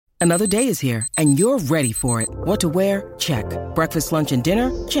Another day is here, and you're ready for it. What to wear? Check. Breakfast, lunch, and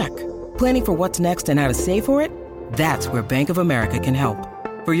dinner? Check. Planning for what's next and how to save for it? That's where Bank of America can help.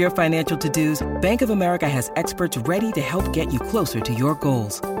 For your financial to-dos, Bank of America has experts ready to help get you closer to your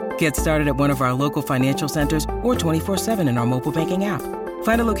goals. Get started at one of our local financial centers or 24/7 in our mobile banking app.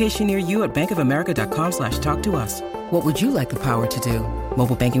 Find a location near you at bankofamerica.com/talktous. What would you like the power to do?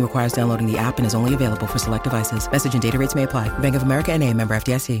 Mobile banking requires downloading the app and is only available for select devices. Message and data rates may apply. Bank of America N.A., member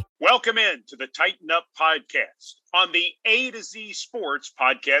FDIC. Welcome in to the Tighten Up Podcast on the A to Z Sports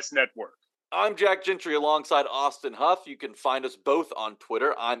Podcast Network. I'm Jack Gentry alongside Austin Huff. You can find us both on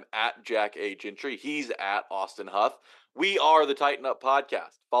Twitter. I'm at Jack A. Gentry. He's at Austin Huff. We are the Tighten Up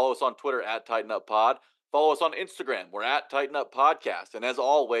Podcast. Follow us on Twitter at Tighten Up Pod. Follow us on Instagram. We're at Tighten Up Podcast. And as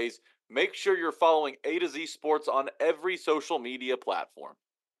always, make sure you're following A to Z Sports on every social media platform.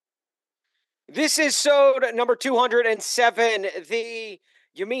 This is SOD number 207.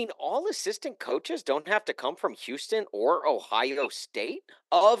 You mean all assistant coaches don't have to come from Houston or Ohio State?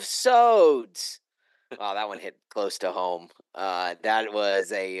 Of SODs. Wow, that one hit close to home. That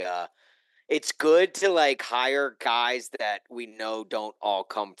was it's good to hire guys that we know don't all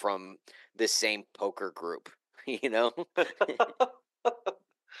come from the same poker group, you know?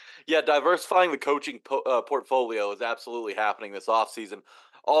 Yeah, diversifying the coaching portfolio is absolutely happening this offseason.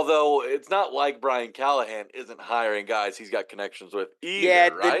 Although it's not like Brian Callahan isn't hiring guys he's got connections with either, yeah,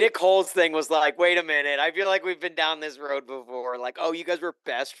 right? The Nick Holz thing was like, wait a minute. I feel like we've been down this road before. Like, oh, you guys were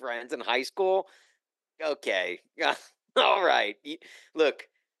best friends in high school? Okay. All right. Look,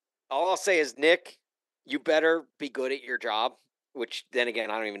 all I'll say is, Nick, you better be good at your job, which then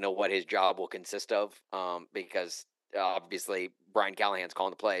again, I don't even know what his job will consist of because obviously Brian Callahan's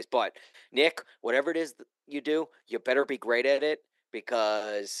calling the plays. But, Nick, whatever it is that you do, you better be great at it.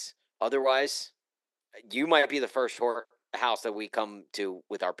 Because otherwise, you might be the first house that we come to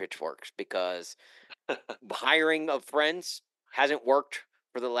with our pitchforks. Because hiring of friends hasn't worked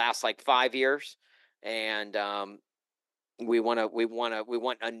for the last 5 years, and we're looking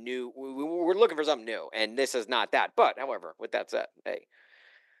for something new, and this is not that. But however, with that said, hey,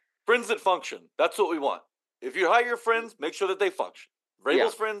 friends that function. That's what we want. If you hire your friends, make sure that they function.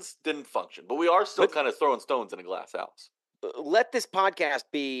 Vrabel's friends didn't function, but we are still kind of throwing stones in a glass house. Let this podcast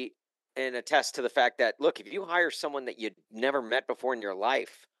be an attest to the fact that, look, if you hire someone that you'd never met before in your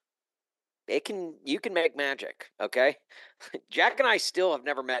life, you can make magic, okay? Jack and I still have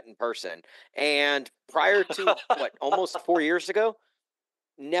never met in person. And prior to, almost 4 years ago,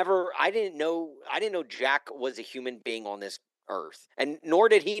 I didn't know Jack was a human being on this earth. And nor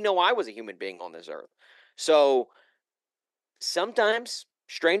did he know I was a human being on this earth. So sometimes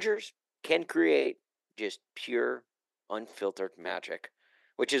strangers can create just pure unfiltered magic,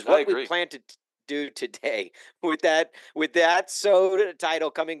 which is what we plan to do today with that SOD title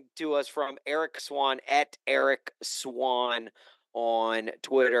coming to us from Eric Swan at Eric Swan on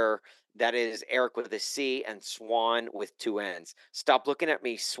Twitter. That is Eric with a C and Swan with 2 N's. Stop looking at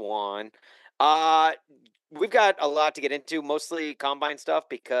me, Swan. We've got a lot to get into, mostly combine stuff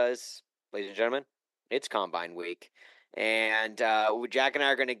because, ladies and gentlemen, it's combine week. And Jack and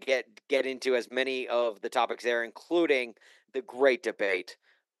I are going to get into as many of the topics there, including the great debate.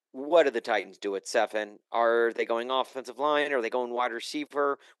 What do the Titans do at 7? Are they going offensive line? Are they going wide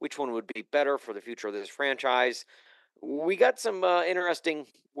receiver? Which one would be better for the future of this franchise? We got some interesting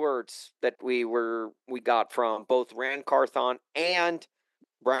words that we got from both Rand Carthon and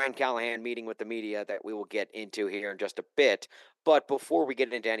Brian Callahan meeting with the media that we will get into here in just a bit. But before we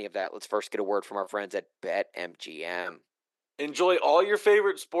get into any of that, let's first get a word from our friends at BetMGM. Enjoy all your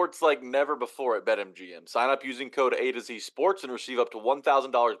favorite sports like never before at BetMGM. Sign up using code A to Z Sports and receive up to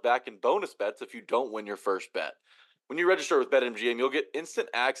 $1,000 back in bonus bets if you don't win your first bet. When you register with BetMGM, you'll get instant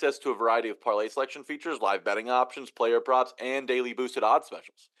access to a variety of parlay selection features, live betting options, player props, and daily boosted odds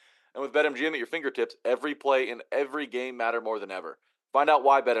specials. And with BetMGM at your fingertips, every play and every game matter more than ever. Find out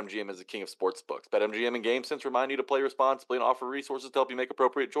why BetMGM is the king of sportsbooks. BetMGM and GameSense remind you to play responsibly and offer resources to help you make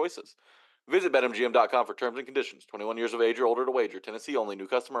appropriate choices. Visit BetMGM.com for terms and conditions. 21 years of age or older to wager. Tennessee only. New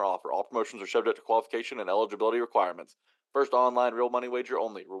customer offer. All promotions are subject to qualification and eligibility requirements. First online real money wager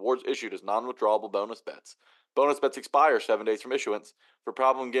only. Rewards issued as non-withdrawable bonus bets. Bonus bets expire 7 days from issuance. For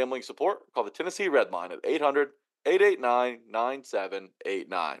problem gambling support, call the Tennessee Red Line at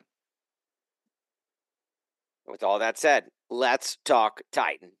 800-889-9789. With all that said, let's talk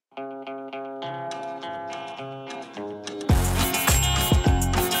Titan.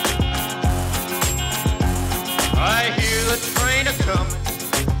 I hear the train a-comin',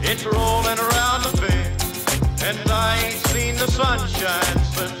 it's rolling around the bend, and I ain't seen the sunshine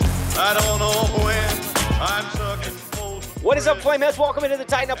since I don't know when. I'm sucking cold What is up, Flameheads? Welcome into the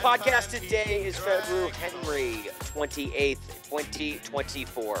Tighten Up Podcast. Today is February 28th,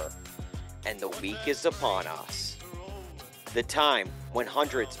 2024, and the week is upon us. The time when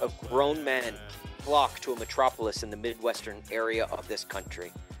hundreds of grown men flock to a metropolis in the Midwestern area of this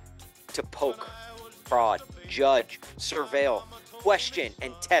country to poke, prod, judge, surveil, question,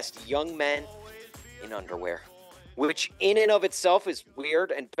 and test young men in underwear, which in and of itself is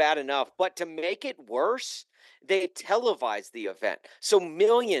weird and bad enough, but to make it worse, they televise the event so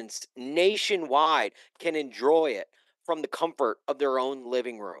millions nationwide can enjoy it from the comfort of their own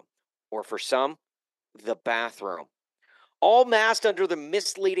living room, or for some, the bathroom. All masked under the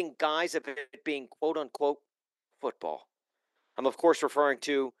misleading guise of it being quote-unquote football. I'm, of course, referring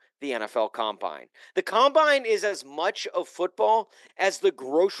to the NFL Combine. The Combine is as much of football as the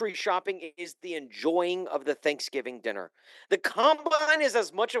grocery shopping is the enjoying of the Thanksgiving dinner. The Combine is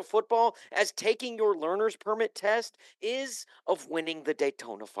as much of football as taking your learner's permit test is of winning the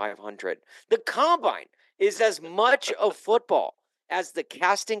Daytona 500. The Combine is as much of football as the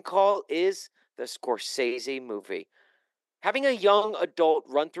casting call is the Scorsese movie. Having a young adult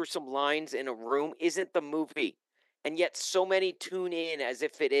run through some lines in a room isn't the movie. And yet so many tune in as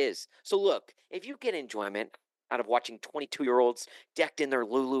if it is. So look, if you get enjoyment out of watching 22-year-olds decked in their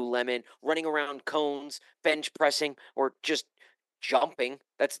Lululemon, running around cones, bench pressing, or just jumping,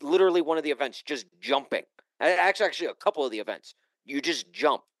 that's literally one of the events, just jumping. Actually, a couple of the events. You just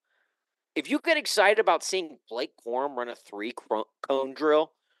jump. If you get excited about seeing Blake Corum run a 3-cone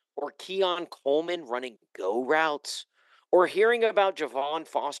drill, or Keon Coleman running go routes, or hearing about Javon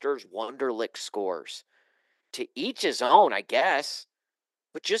Foster's Wonderlic scores, to each his own, I guess.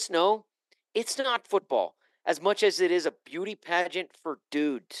 But just know, it's not football as much as it is a beauty pageant for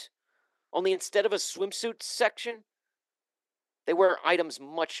dudes. Only instead of a swimsuit section, they wear items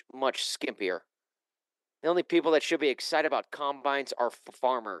much, much skimpier. The only people that should be excited about combines are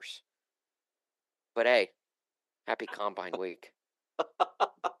farmers. But hey, happy Combine Week.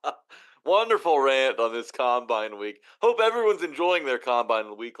 Wonderful rant on this Combine Week. Hope everyone's enjoying their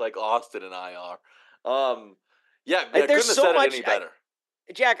Combine Week like Austin and I are. Yeah, I couldn't have said it any better.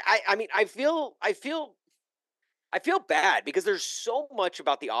 Jack, I feel bad because there's so much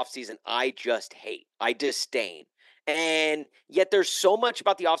about the offseason I just hate. I disdain. And yet there's so much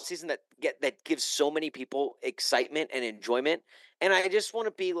about the offseason that gives so many people excitement and enjoyment. And I just want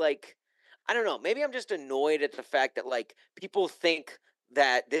to be like, I don't know, maybe I'm just annoyed at the fact that like people think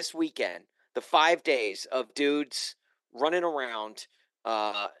that this weekend, the 5 days of dudes running around,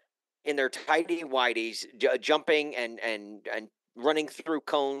 in their tighty whities, jumping and running through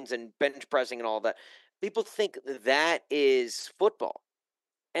cones and bench pressing and all that, people think that is football,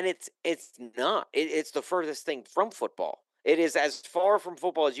 and it's not. It's the furthest thing from football. It is as far from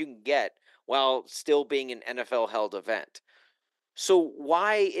football as you can get while still being an NFL held event. So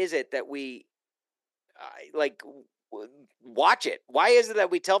why is it that we watch it? Why is it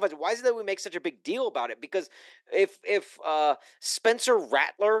that we televise it? Why is it that we make such a big deal about it? Because if Spencer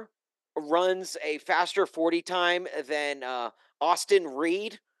Rattler runs a faster 40 time than Austin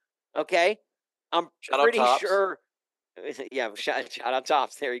Reed, okay? I'm pretty sure. Yeah, shout out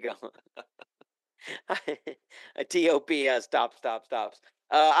Tops. There you go. A TOPS, stops.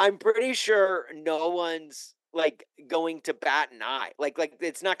 I'm pretty sure no one's like going to bat an eye. Like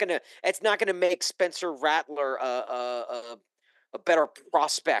it's not gonna make Spencer Rattler a better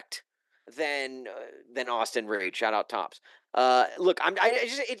prospect than Austin Reed. Shout out Tops. Look,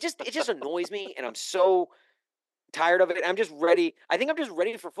 it just annoys me, and I'm so tired of it. I'm just ready. I think I'm just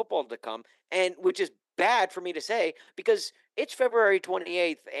ready for football to come, and which is bad for me to say because it's February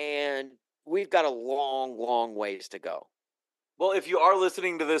 28th, and we've got a long, long ways to go. Well, if you are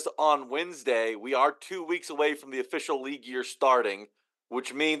listening to this on Wednesday, we are 2 weeks away from the official league year starting,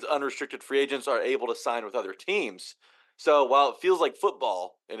 which means unrestricted free agents are able to sign with other teams. So while it feels like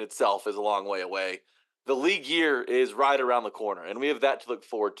football in itself is a long way away, the league year is right around the corner, and we have that to look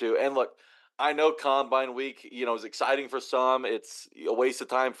forward to. And look, I know Combine Week, is exciting for some. It's a waste of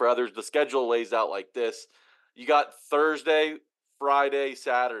time for others. The schedule lays out like this. You got Thursday, Friday,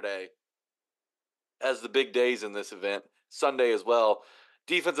 Saturday as the big days in this event. Sunday as well.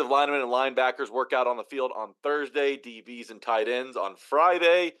 Defensive linemen and linebackers work out on the field on Thursday. DBs and tight ends on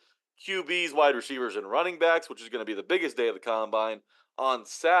Friday. QBs, wide receivers, and running backs, which is going to be the biggest day of the Combine, on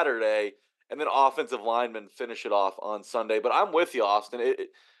Saturday. And then offensive linemen finish it off on Sunday. But I'm with you, Austin.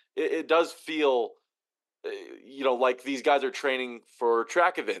 It does feel, like these guys are training for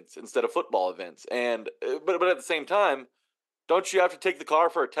track events instead of football events. And but at the same time, don't you have to take the car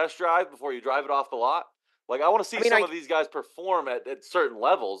for a test drive before you drive it off the lot? Like, I want to see some of these guys perform at certain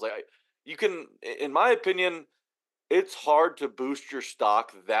levels. Like, you can, in my opinion, it's hard to boost your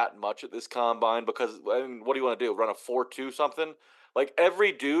stock that much at this combine because, I mean, what do you want to do? Run a 4.2 something? Like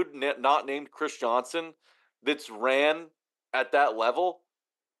every dude not named Chris Johnson that's ran at that level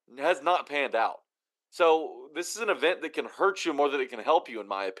has not panned out. So this is an event that can hurt you more than it can help you, in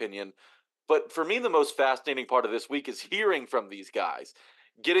my opinion. But for me, the most fascinating part of this week is hearing from these guys,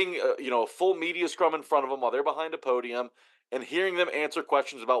 getting a full media scrum in front of them while they're behind a podium, and hearing them answer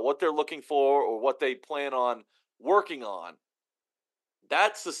questions about what they're looking for or what they plan on working on.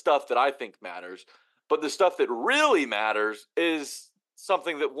 That's the stuff that I think matters. But the stuff that really matters is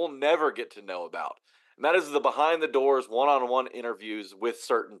something that we'll never get to know about. And that is the behind the doors one-on-one interviews with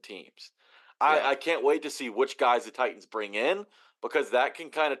certain teams. Yeah. I can't wait to see which guys the Titans bring in, because that can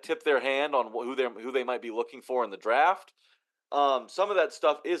kind of tip their hand on who they might be looking for in the draft. Some of that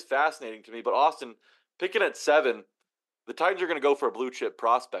stuff is fascinating to me. But Austin, picking at 7, the Titans are going to go for a blue chip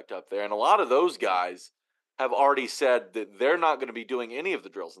prospect up there. And a lot of those guys have already said that they're not going to be doing any of the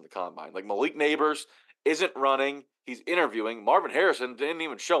drills in the combine. Like Malik Neighbors isn't running. He's interviewing. Marvin Harrison didn't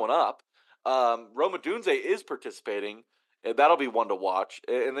even showing up. Rome Odunze is participating. That'll be one to watch.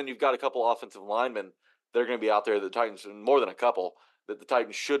 And then you've got a couple offensive linemen that are going to be out there that the Titans, more than a couple, that the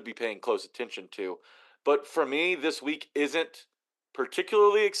Titans should be paying close attention to. But for me, this week isn't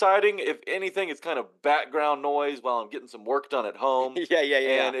particularly exciting. If anything, it's kind of background noise while I'm getting some work done at home. Yeah.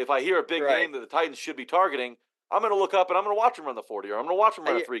 And if I hear a big Right. name that the Titans should be targeting, I'm going to look up and I'm going to watch him run the 40, or I'm going to watch him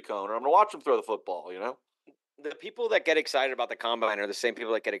run a 3-cone, or I'm going to watch him throw the football, The people that get excited about the combine are the same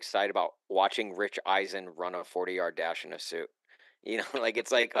people that get excited about watching Rich Eisen run a 40-yard dash in a suit. Like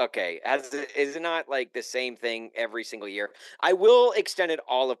it's like, okay, is it not like the same thing every single year? I will extend an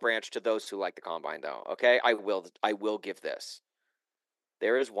olive branch to those who like the combine, though. Okay, I will give this.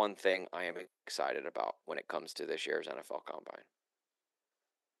 There is one thing I am excited about when it comes to this year's NFL combine.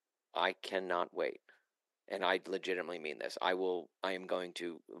 I cannot wait. And I legitimately mean this. I am going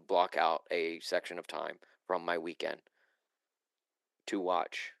to block out a section of time from my weekend to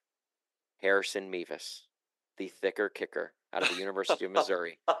watch Harrison Mevis, the thicker kicker out of the University of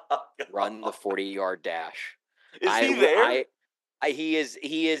Missouri, run the 40-yard dash. Is he there? He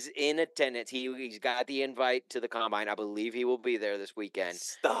is in attendance. He's got the invite to the combine. I believe he will be there this weekend.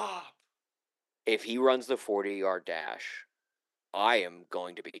 Stop. If he runs the 40-yard dash, I am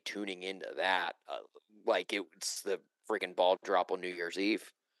going to be tuning into that like it's the freaking ball drop on New Year's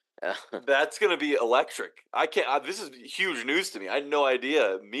Eve. That's going to be electric. This is huge news to me. I had no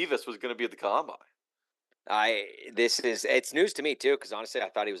idea Mevis was going to be at the combine. It's news to me too, because honestly, I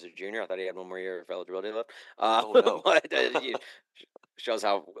thought he was a junior. I thought he had one more year of eligibility left. No. But shows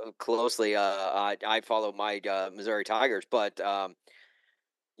how closely I follow my Missouri Tigers. But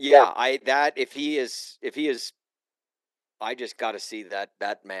if he is, I just got to see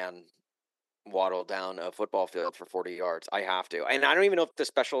that man waddle down a football field for 40 yards. I have to. And I don't even know if the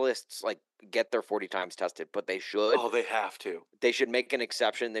specialists get their 40 times tested, but they should. Oh, they have to. They should make an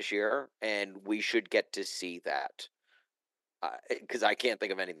exception this year, and we should get to see that. Because I can't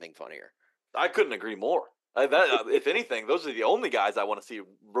think of anything funnier. I couldn't agree more. If anything, those are the only guys I want to see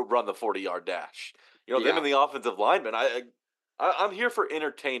run the 40-yard dash. Them and the offensive linemen. I'm here for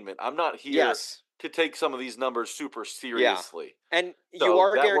entertainment. I'm not here to take some of these numbers super seriously. Yeah. And you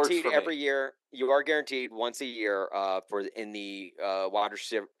are guaranteed every year. You are guaranteed once a year in the wide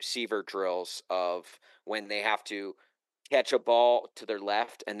receiver drills of when they have to catch a ball to their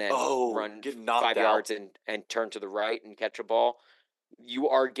left and then run 5 yards and turn to the right and catch a ball. You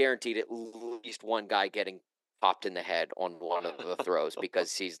are guaranteed at least one guy getting popped in the head on one of the throws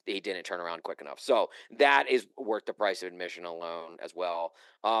because he didn't turn around quick enough. So that is worth the price of admission alone as well.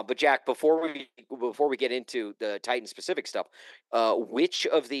 But Jack, before we get into the Titan specific stuff, which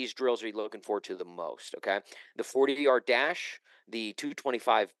of these drills are you looking forward to the most? Okay, the 40-yard dash, the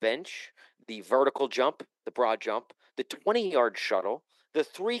 225 bench, the vertical jump, the broad jump, the 20-yard shuttle, the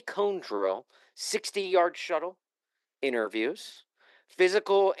 3-cone drill, 60-yard shuttle, interviews,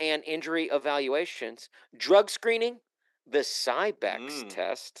 physical and injury evaluations, drug screening, the Cybex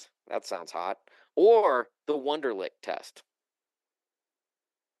test, that sounds hot, or the Wonderlic test.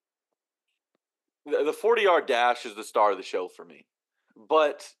 The 40-yard dash is the star of the show for me.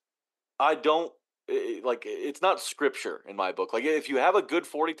 But I don't, it's not scripture in my book. Like, if you have a good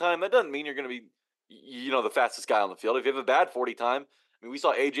 40 time, that doesn't mean you're going to be, the fastest guy on the field. If you have a bad 40 time, we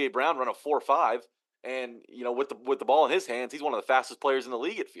saw A.J. Brown run a 4.5. And, with the ball in his hands, he's one of the fastest players in the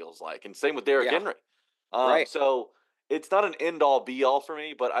league, it feels like. And same with Derrick Henry. Right. So it's not an end-all, be-all for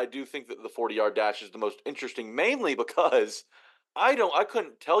me, but I do think that the 40-yard dash is the most interesting, mainly because I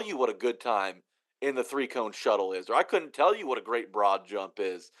couldn't tell you what a good time in the 3-cone shuttle is, or I couldn't tell you what a great broad jump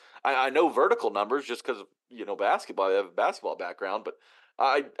is. I know vertical numbers just because of basketball. I have a basketball background, but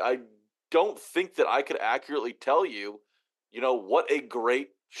I don't think that I could accurately tell you, what a great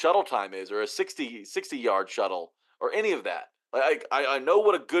shuttle time is, or a 60-yard shuttle, or any of that. Like I know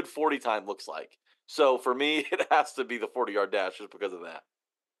what a good 40 time looks like. So for me, it has to be the 40-yard dash just because of that.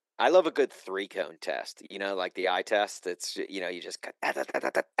 I love a good 3-cone test. Like the eye test. It's you just cut.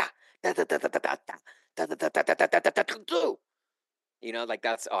 Like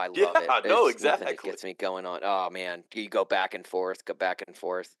that's I love it. Yeah, no, It's nothing that exactly. gets me going on. Oh man, you go back and forth, go back and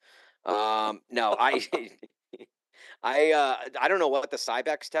forth. No, I I don't know what the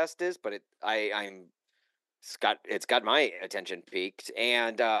Cybex test is, but it's got my attention peaked,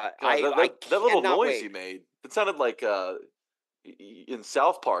 and God, I that little cannot noise wait. you made, it sounded like in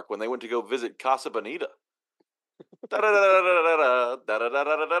South Park when they went to go visit Casa Bonita. Like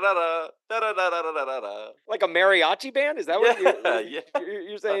a mariachi band? Is that what Yeah.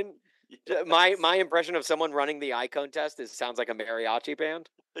 you're saying? Yes. My impression of someone running the icon test sounds like a mariachi band.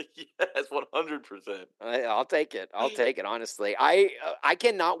 Yes, 100%. I'll take it. I'll take it. Honestly, I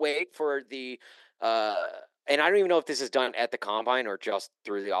cannot wait for the and I don't even know if this is done at the combine or just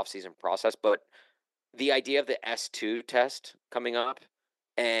through the offseason process, but the idea of the S2 test coming up,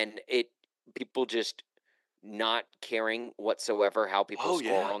 and people just not caring whatsoever how people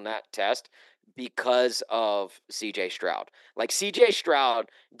score on that test because of CJ Stroud. Like CJ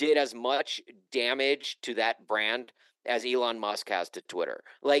Stroud did as much damage to that brand as Elon Musk has to Twitter.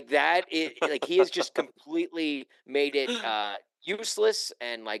 Like like he has just completely made it useless,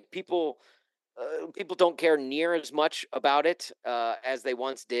 and like people don't care near as much about it as they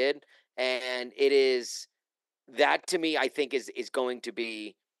once did, and it is that to me I think is going to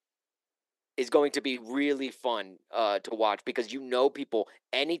be really fun to watch, because people,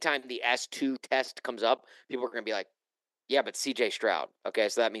 anytime the S2 test comes up, people are going to be like, yeah, but CJ Stroud. Okay,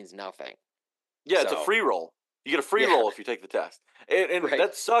 so that means nothing. Yeah, it's a free roll. You get a free roll if you take the test. And Right.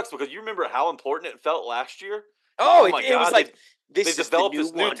 that sucks, because you remember how important it felt last year? Oh, my it God, was like, they this is developed the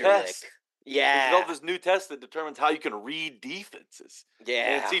this new new test. They Yeah. developed this new test that determines how you can read defenses.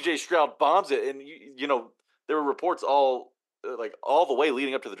 Yeah. And CJ Stroud bombs it. And, there were reports all the way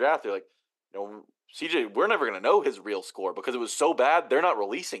leading up to the draft. They're like, CJ, we're never going to know his real score because it was so bad, they're not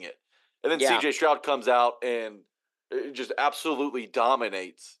releasing it. And then CJ Stroud comes out and it just absolutely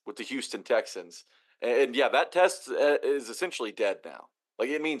dominates with the Houston Texans. And yeah, that test is essentially dead now. Like,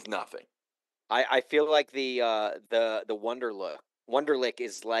 it means nothing. I feel like the Wonderlic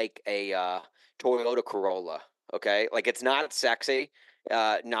is like a Toyota Corolla. Okay, like it's not sexy,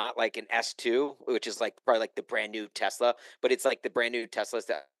 not like an S2, which is like probably like the brand new Tesla, but it's like the brand new Teslas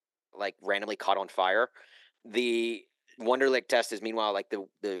that like randomly caught on fire. The Wonderlic test is meanwhile like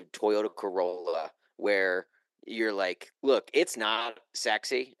the Toyota Corolla, where you're like, look, it's not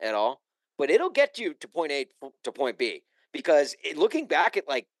sexy at all, but it'll get you to point A to point B. Because looking back at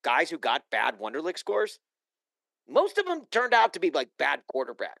like guys who got bad Wonderlic scores, most of them turned out to be like bad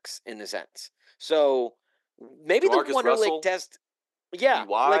quarterbacks in a sense. So maybe DeMarcus the Wonderlic Russell, test, yeah, EY.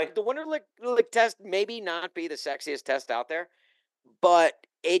 like the Wonderlic test maybe not be the sexiest test out there, but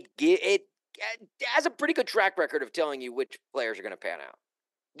it has a pretty good track record of telling you which players are going to pan out.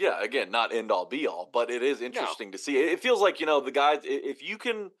 Yeah, again, not end all be all, but it is interesting to see. It feels like, the guys, if you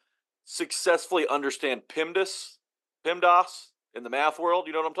can successfully understand PEMDAS in the math world,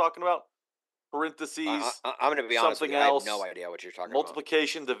 you know what I'm talking about? Parentheses. I'm going to be honest with you, I have no idea what you're talking about.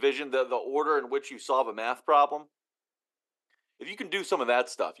 Multiplication, division, the order in which you solve a math problem. If you can do some of that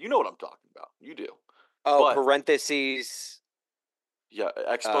stuff, you know what I'm talking about. You do. Oh, but, parentheses. Yeah,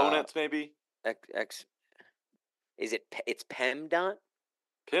 exponents maybe. Is it? It's PEMDAS.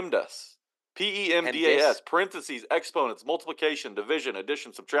 PEMDAS. PEMDAS. Parentheses, exponents, multiplication, division,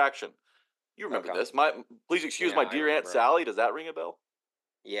 addition, subtraction. You remember this? Please excuse my dear Aunt Sally. Does that ring a bell?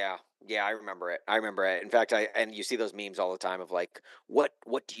 Yeah, I remember it. In fact, and you see those memes all the time of like, what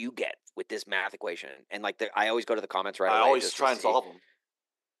do you get with this math equation? And like, I always go to the comments right away. I always try and solve them.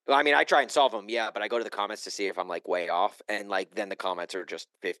 Well, I mean, I try and solve them, yeah, but I go to the comments to see if I'm like way off, and like then the comments are just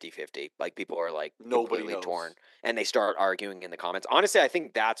 50-50. Like people are like completely torn, and they start arguing in the comments. Honestly, I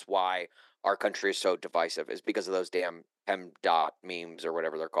think that's why our country is so divisive, is because of those damn PEMDAS memes or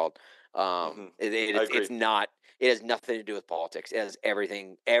whatever they're called. It's not. It has nothing to do with politics. It has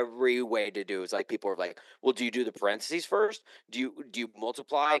every way to do. It's like people are like, well, do you do the parentheses first? Do you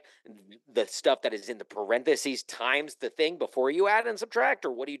multiply the stuff that is in the parentheses times the thing before you add and subtract, or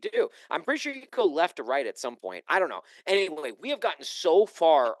what do you do? I'm pretty sure you go left to right at some point. I don't know. Anyway, we have gotten so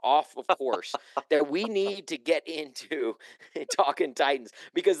far off of course that we need to get into talking Titans,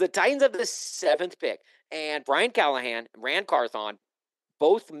 because the Titans have the 7th pick, and Brian Callahan, Rand Carthon,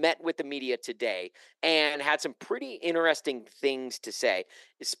 both met with the media today and had some pretty interesting things to say,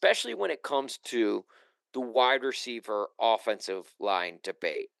 especially when it comes to the wide receiver offensive line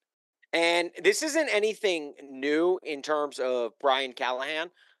debate. And this isn't anything new in terms of Brian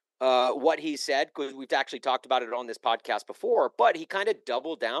Callahan, what he said, because we've actually talked about it on this podcast before, but he kind of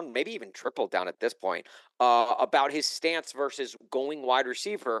doubled down, maybe even tripled down at this point, about his stance versus going wide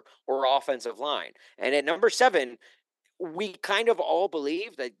receiver or offensive line. And at number 7, we kind of all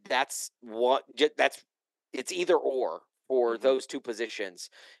believe that it's either or for those two positions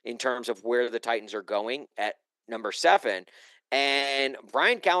in terms of where the Titans are going at number 7. And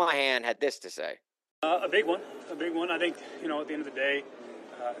Brian Callahan had this to say. A big one. I think, at the end of the day,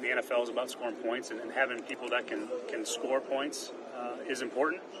 the NFL is about scoring points, and having people that can score points is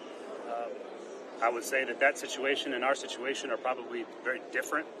important. I would say that situation and our situation are probably very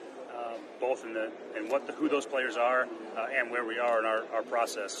different, both in who those players are and where we are in our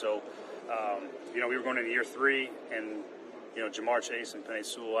process. So, we were going into year 3, and Ja'Marr Chase and Penei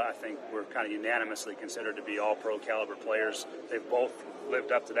Sewell, I think, were kind of unanimously considered to be all-pro caliber players. They've both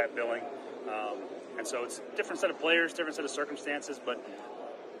lived up to that billing. And so it's a different set of players, different set of circumstances, but,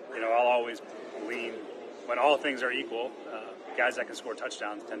 I'll always lean, when all things are equal, guys that can score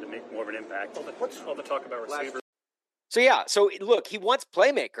touchdowns tend to make more of an impact. What's all the talk about receivers? So look, he wants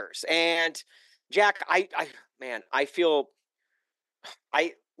playmakers. And, Jack, I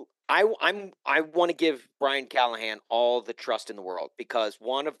want to give Brian Callahan all the trust in the world, because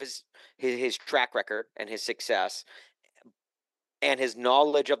one of his track record and his success and his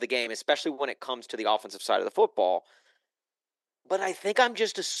knowledge of the game, especially when it comes to the offensive side of the football. But I think I'm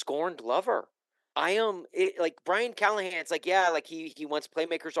just a scorned lover. Like Brian Callahan's like, yeah, like he wants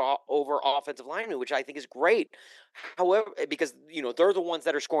playmakers over offensive linemen, which I think is great. However, because, they're the ones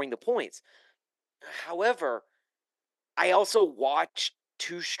that are scoring the points. However, I also watched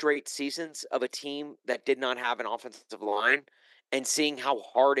 2 straight seasons of a team that did not have an offensive line, and seeing how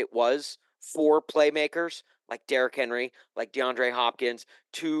hard it was for playmakers like Derrick Henry, like DeAndre Hopkins,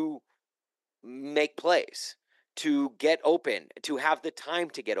 to make plays, to get open, to have the time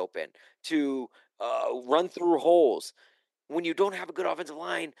to get open, to run through holes. When you don't have a good offensive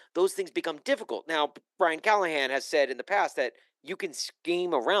line, those things become difficult. Now, Brian Callahan has said in the past that you can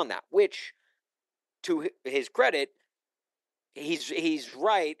scheme around that, which, to his credit, he's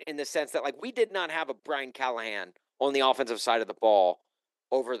right in the sense that, like, we did not have a Brian Callahan on the offensive side of the ball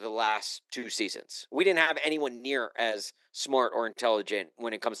over the last 2 seasons. We didn't have anyone near as smart or intelligent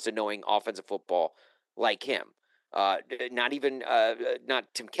when it comes to knowing offensive football like him. Not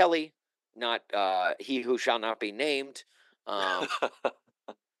Tim Kelly, not he who shall not be named.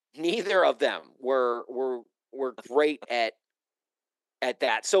 Neither of them were great at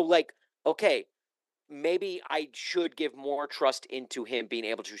that. So, like, okay, maybe I should give more trust into him being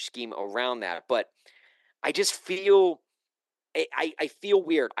able to scheme around that. But I just feel I feel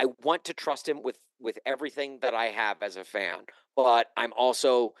weird. I want to trust him with everything that I have as a fan, but I'm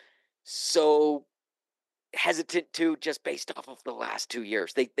also so hesitant to, just based off of the last 2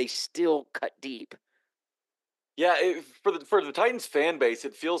 years. They still cut deep. Yeah, for the Titans fan base,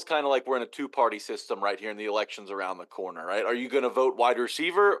 it feels kind of like we're in a 2-party system right here in the elections around the corner, right? Are you going to vote wide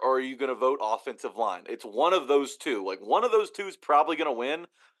receiver, or are you going to vote offensive line? It's one of those two. Like, one of those two is probably going to win.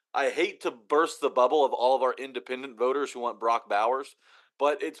 I hate to burst the bubble of all of our independent voters who want Brock Bowers,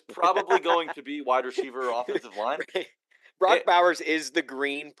 but it's probably going to be wide receiver or offensive line. Brock Bowers is the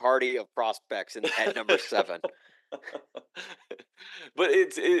Green Party of prospects at number 7. But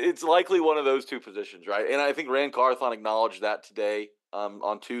it's likely one of those two positions, right? And I think Rand Carthon acknowledged that today,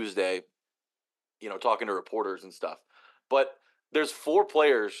 on Tuesday, talking to reporters and stuff. But there's 4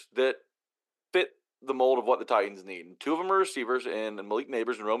 players that fit the mold of what the Titans need. And 2 of them are receivers, and Malik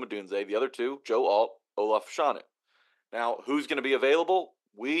Nabers and Rome Odunze. The other 2, Joe Alt, Olaf Shanu. Now, who's going to be available?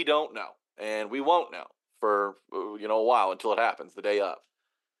 We don't know. And we won't know for, a while, until it happens, the day of.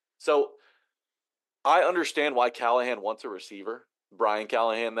 So I understand why Callahan wants a receiver. Brian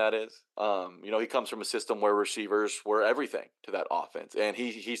Callahan, that is. He comes from a system where receivers were everything to that offense. And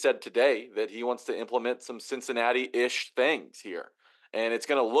he said today that he wants to implement some Cincinnati-ish things here. And it's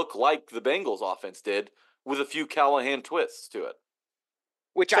going to look like the Bengals offense did, with a few Callahan twists to it.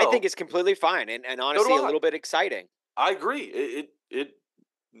 Which I think is completely fine and honestly a little bit exciting. I agree. It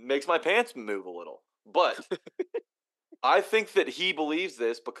makes my pants move a little. But I think that he believes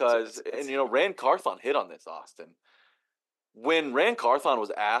this because, and Rand Carthon hit on this, Austin. When Rand Carthon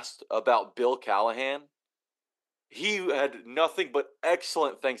was asked about Bill Callahan, he had nothing but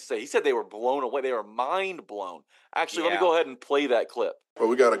excellent things to say. He said they were blown away. They were mind blown. Actually, Let me go ahead and play that clip. Well,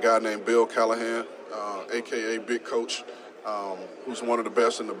 we got a guy named Bill Callahan, a.k.a. Big Coach. who's one of the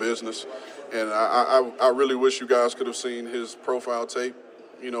best in the business. And I really wish you guys could have seen his profile tape.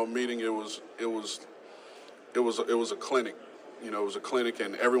 Meeting it was a clinic. It was a clinic,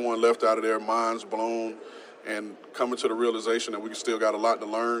 and everyone left out of there minds blown and coming to the realization that we still got a lot to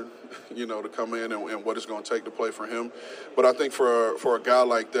learn, to come in and what it's going to take to play for him. But I think for a guy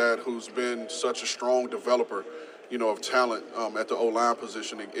like that who's been such a strong developer, of talent at the O-line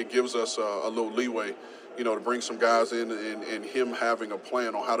position, it gives us a little leeway, to bring some guys in and him having a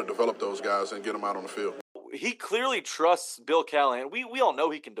plan on how to develop those guys and get them out on the field. He clearly trusts Bill Callahan. We all know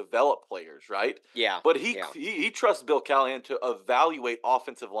he can develop players, right? Yeah. But he trusts Bill Callahan to evaluate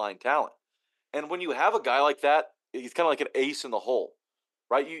offensive line talent. And when you have a guy like that, he's kind of like an ace in the hole,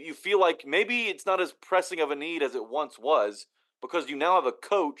 right? You feel like maybe it's not as pressing of a need as it once was because you now have a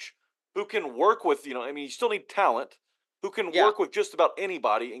coach who can work with, you still need talent, who can work with just about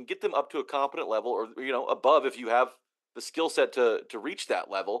anybody and get them up to a competent level or, above if you have the skill set to reach that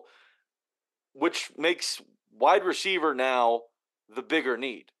level, which makes wide receiver now the bigger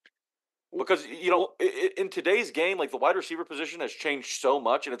need. Because, in today's game, like the wide receiver position has changed so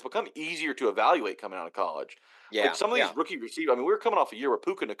much and it's become easier to evaluate coming out of college. Yeah. Like some of these rookie receivers, we were coming off a year where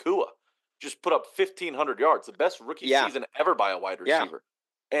Puka Nacua just put up 1,500 yards, the best rookie season ever by a wide receiver.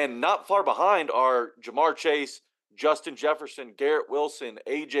 Yeah. And not far behind are Jamar Chase, Justin Jefferson, Garrett Wilson,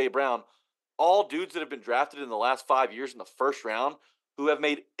 A.J. Brown, all dudes that have been drafted in the last 5 years in the first round who have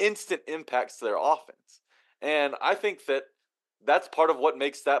made instant impacts to their offense. And I think that's part of what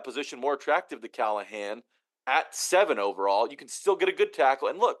makes that position more attractive to Callahan at 7 overall. You can still get a good tackle.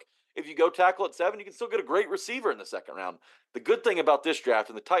 And look, if you go tackle at 7, you can still get a great receiver in the second round. The good thing about this draft,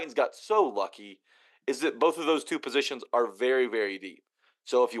 and the Titans got so lucky, is that both of those two positions are very, very deep.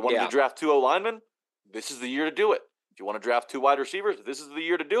 So if you wanted to draft 2 O-linemen, this is the year to do it. If you want to draft 2 wide receivers, this is the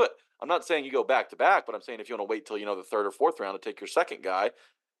year to do it. I'm not saying you go back-to-back, but I'm saying if you want to wait till, the 3rd or 4th round to take your second guy,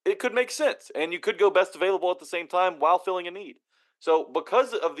 it could make sense. And you could go best available at the same time while filling a need. So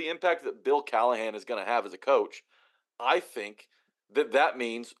because of the impact that Bill Callahan is going to have as a coach, I think that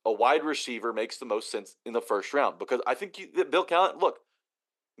means a wide receiver makes the most sense in the first round. Because I think that Bill Callahan, look,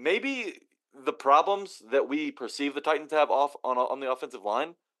 maybe the problems that we perceive the Titans have on the offensive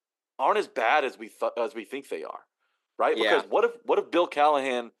line aren't as bad as we think they are, right? Yeah. Because what if Bill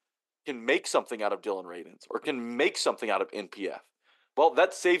Callahan can make something out of Dylan Radins or can make something out of NPF? Well,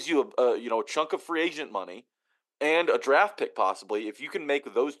 that saves you a chunk of free agent money and a draft pick possibly if you can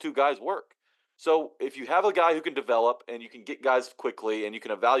make those 2 guys work. So if you have a guy who can develop and you can get guys quickly and you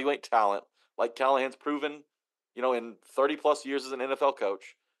can evaluate talent like Callahan's proven, in 30 plus years as an NFL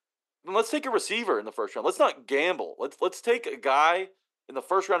coach, then let's take a receiver in the first round. Let's not gamble. Let's take a guy in the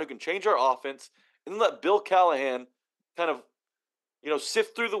first round who can change our offense and let Bill Callahan kind of,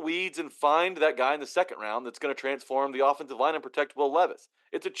 sift through the weeds and find that guy in the second round that's going to transform the offensive line and protect Will Levis.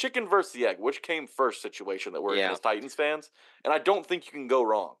 It's a chicken versus the egg, which came first situation that we're in as Titans fans, and I don't think you can go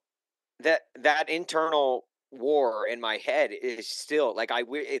wrong. That internal war in my head is still like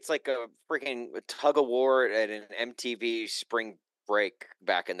it's like a freaking tug of war at an MTV spring break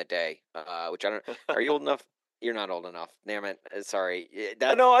back in the day, which I don't. Are you old enough? You're not old enough. Damn it. Sorry.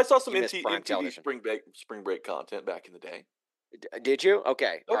 No, I saw some MTV spring break content back in the day. Did you?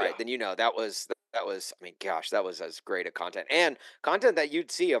 Okay. Oh, all right. Then that was. I mean, gosh, that was as great a content that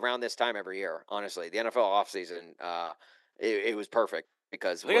you'd see around this time every year. Honestly, the NFL offseason, it was perfect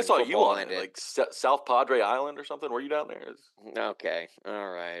because I think I saw you on it, like South Padre Island or something. Were you down there? Okay.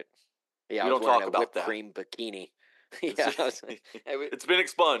 All right. Yeah, we don't talk about whipped cream bikini. It's been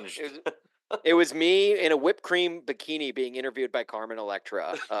expunged. It was me in a whipped cream bikini being interviewed by Carmen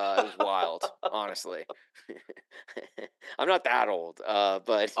Electra. It was wild, honestly. I'm not that old,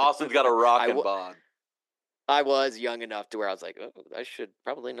 but Austin's got a rockin' bod. I was young enough to where I was like, oh, I should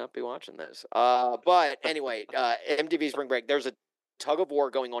probably not be watching this. But anyway, MTV Spring Break, there's a tug of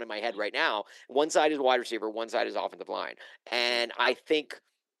war going on in my head right now. One side is wide receiver, one side is offensive line. And I think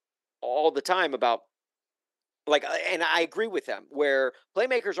all the time about and I agree with them where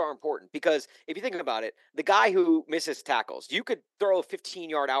playmakers are important because if you think about it, the guy who misses tackles, you could throw a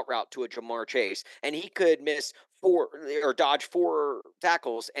 15-yard out route to a Jamar Chase and he could miss 4 or dodge 4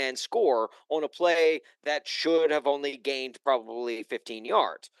 tackles and score on a play that should have only gained probably 15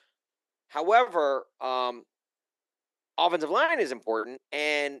 yards. However, offensive line is important.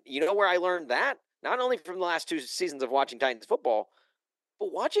 And you know where I learned that? Not only from the last 2 seasons of watching Titans football,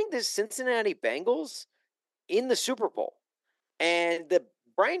 but watching this Cincinnati Bengals in the Super Bowl. And the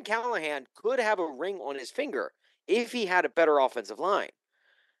Brian Callahan could have a ring on his finger if he had a better offensive line.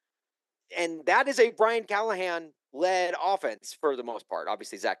 And that is a Brian Callahan-led offense for the most part.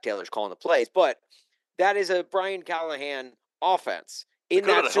 Obviously, Zach Taylor's calling the plays, but that is a Brian Callahan offense in Could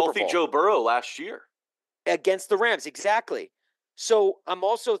have that been a Super healthy Bowl Joe Burrow last year. against the Rams. Exactly. So I'm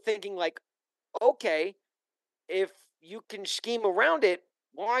also thinking like, okay, if you can scheme around it,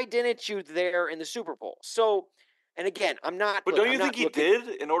 why didn't you there in the Super Bowl? So, and again, I'm not. But Look, don't I'm you think not he looking.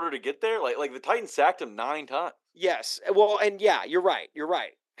 did in order to get there? Like the Titans sacked him 9 times. Yes. Well, and yeah, you're right. You're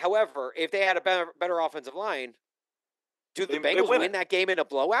right. However, if they had a better offensive line, do the They Bengals win win it. that game in a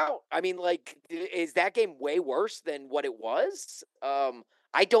blowout? I mean, like, is that game way worse than what it was?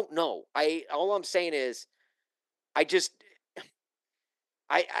 I don't know. All I'm saying is, I just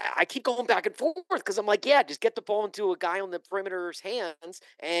I keep going back and forth because I'm like, yeah, just get the ball into a guy on the perimeter's hands,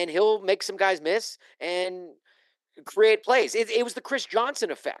 and he'll make some guys miss and create plays. It was the Chris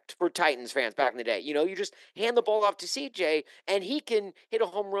Johnson effect for Titans fans back in the day. You know, you just hand the ball off to CJ, and he can hit a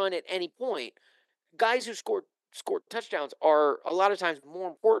home run at any point. Guys who scored touchdowns are a lot of times more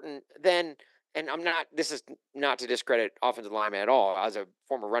important than. And I'm not. This is not to discredit offensive linemen at all. As a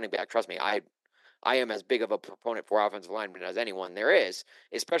former running back, trust me, I am as big of a proponent for offensive linemen as anyone there is,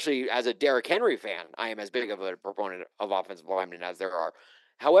 especially as a Derrick Henry fan. I am as big of a proponent of offensive linemen as there are.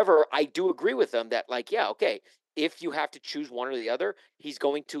 However, I do agree with them that, like, yeah, okay, if you have to choose one or the other, he's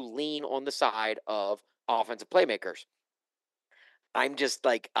going to lean on the side of offensive playmakers. I'm just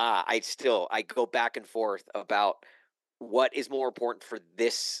like, I go back and forth about what is more important for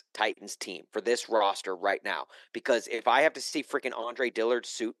this Titans team, for this roster right now. Because if I have to see freaking Andre Dillard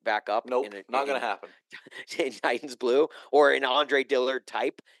suit back up Nope, not going to happen. in Titans blue, or an Andre Dillard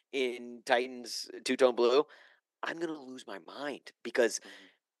type in Titans two-tone blue, I'm going to lose my mind because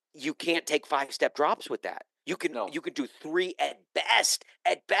you can't take 5-step drops with that. You can do 3 at best.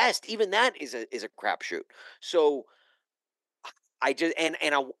 At best, even that is a crapshoot. So I just and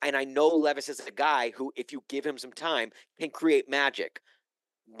I know Levis is a guy who, if you give him some time, can create magic,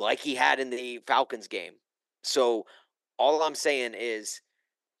 like he had in the Falcons game. So all I'm saying is,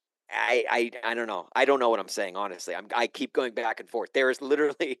 I don't know. I don't know what I'm saying, honestly. I keep going back and forth. There is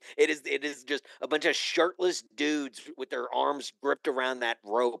literally it is just a bunch of shirtless dudes with their arms gripped around that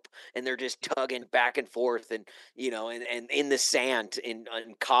rope, and they're just tugging back and forth, and and in the sand in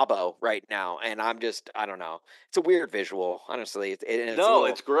Cabo right now. And I don't know. It's a weird visual, honestly.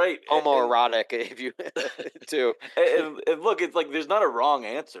 It's great. Homoerotic, if you too. And look, it's like there's not a wrong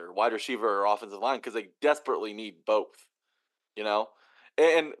answer, wide receiver or offensive line, because they desperately need both. You know.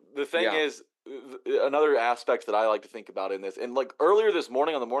 And the thing is, another aspect that I like to think about in this, and like earlier this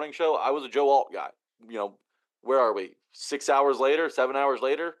morning on the morning show, I was a Joe Alt guy. You know, where are we? 6 hours later, 7 hours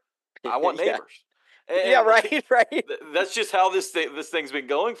later, I want Neighbors. And right. That's just how this thing's been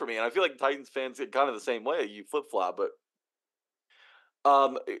going for me, and I feel like Titans fans get kind of the same way. You flip flop, but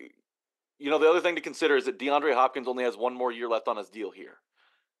the other thing to consider is that DeAndre Hopkins only has 1 more year left on his deal here.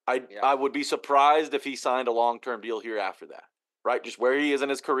 I would be surprised if he signed a long-term deal here after that. Right, just where he is in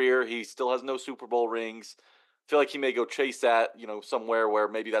his career, he still has no Super Bowl rings. I feel like he may go chase that, somewhere where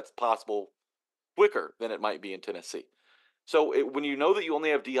maybe that's possible quicker than it might be in Tennessee. So when you know that you only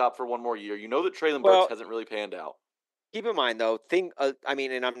have D-Hop for 1 more year, you know that Treylon Burks hasn't really panned out. Keep in mind though, and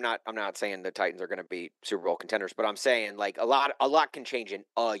I'm not saying the Titans are going to be Super Bowl contenders, but I'm saying like a lot can change in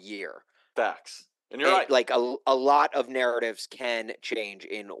a year. Facts. And you're right. Like a lot of narratives can change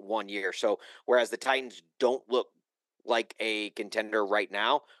in 1 year. So whereas the Titans don't look like a contender right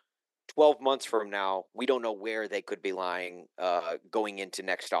now, 12 months from now, we don't know where they could be lying going into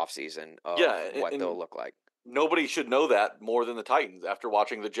next offseason of what they'll look like. Nobody should know that more than the Titans after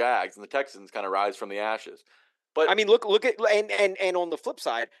watching the Jags and the Texans kind of rise from the ashes. But I mean, look at and on the flip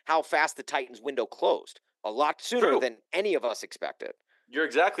side, how fast the Titans window closed. A lot sooner than any of us expected. You're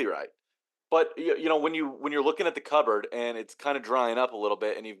exactly right. But when you're looking at the cupboard and it's kind of drying up a little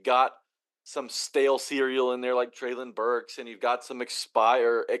bit, and you've got some stale cereal in there like Treylon Burks, and you've got some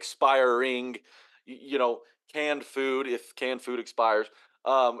expiring, canned food, if canned food expires,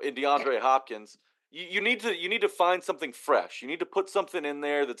 in DeAndre Hopkins. You need to find something fresh. You need to put something in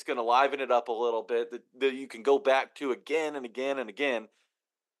there that's going to liven it up a little bit, that you can go back to again and again and again.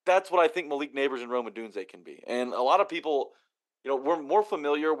 That's what I think Malik Neighbors and Rome Odunze can be. And a lot of people, we're more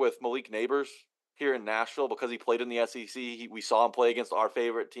familiar with Malik Neighbors here in Nashville because he played in the SEC. We saw him play against our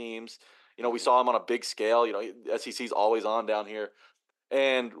favorite teams. We saw him on a big scale. SEC's always on down here.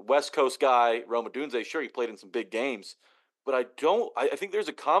 And West Coast guy, Rome Odunze, sure, he played in some big games. But I think there's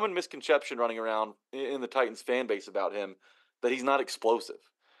a common misconception running around in the Titans fan base about him that he's not explosive.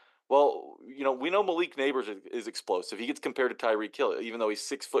 Well, we know Malik Neighbors is explosive. He gets compared to Tyreek Hill. Even though he's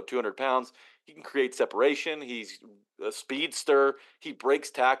 6 foot, 200 pounds, he can create separation. He's a speedster. He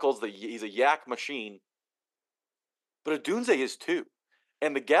breaks tackles. He's a yak machine. But Odunze is too.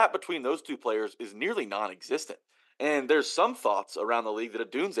 And the gap between those two players is nearly non-existent. And there's some thoughts around the league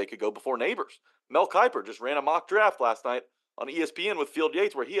that Odunze could go before Neighbors. Mel Kiper just ran a mock draft last night on ESPN with Field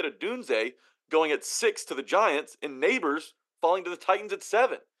Yates where he had Odunze going at 6 to the Giants and Neighbors falling to the Titans at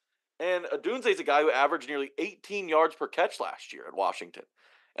 7. And Odunze is a guy who averaged nearly 18 yards per catch last year at Washington.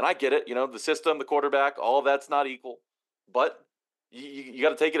 And I get it, the system, the quarterback, all of that's not equal. But you got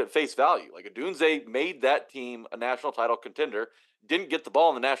to take it at face value. Like Odunze made that team a national title contender, didn't get the ball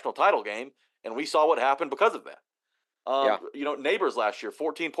in the national title game, and we saw what happened because of that. Neighbors last year,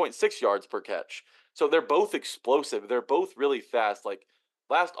 14.6 yards per catch. So they're both explosive. They're both really fast. Like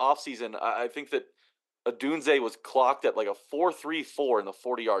last offseason, I think that Odunze was clocked at like a 4.34 in the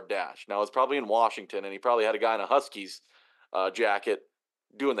 40-yard dash. Now, it's probably in Washington, and he probably had a guy in a Huskies jacket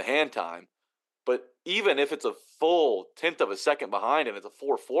doing the hand time. But even if it's a full tenth of a second behind and it's a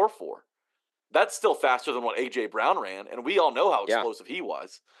 4.44, that's still faster than what A.J. Brown ran, and we all know how explosive he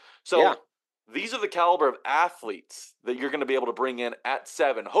was. So these are the caliber of athletes that you're going to be able to bring in at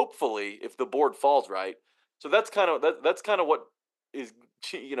 7, hopefully, if the board falls right. So that's kind of what is,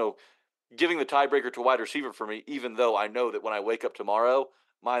 giving the tiebreaker to wide receiver for me, even though I know that when I wake up tomorrow,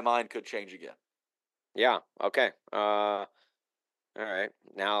 my mind could change again. Yeah. Okay. All right.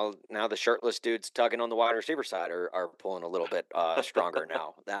 Now the shirtless dudes tugging on the wide receiver side are pulling a little bit stronger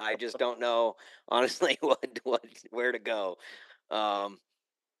now. I just don't know, honestly, where to go.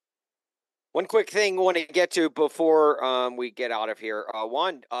 One quick thing I want to get to before we get out of here.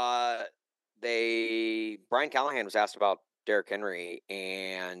 Brian Callahan was asked about Derrick Henry,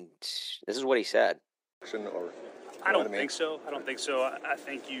 and this is what he said. I don't think so. I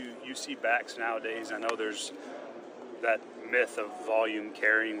think you see backs nowadays. I know there's that myth of volume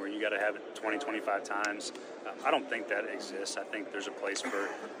carrying where you got to have it 20, 25 times. I don't think that exists. I think there's a place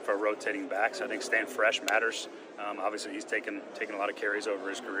for rotating backs. I think staying fresh matters. Obviously, he's taken a lot of carries over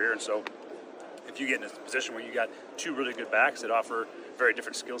his career, and so if you get in a position where you got two really good backs that offer very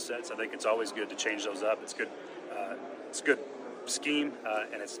different skill sets, I think it's always good to change those up. It's good. It's a good scheme,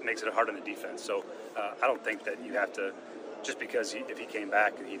 and it makes it hard on the defense. So I don't think that you have to, just because if he came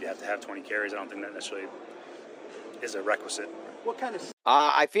back, he'd have to have 20 carries. I don't think that necessarily is a requisite. What kind of?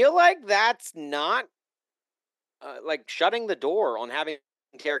 I feel like that's not like shutting the door on having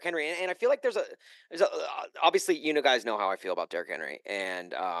Derrick Henry, and I feel like there's a obviously guys know how I feel about Derrick Henry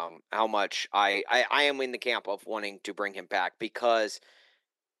and how much I am in the camp of wanting to bring him back because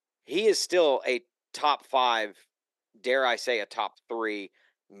he is still a top 5, dare I say a top 3,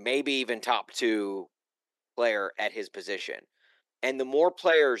 maybe even top 2 player at his position. And the more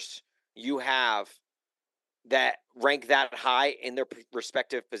players you have that rank that high in their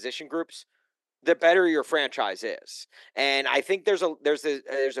respective position groups, the better your franchise is. And I think there's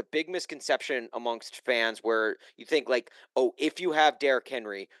a big misconception amongst fans where you think like, oh, if you have Derrick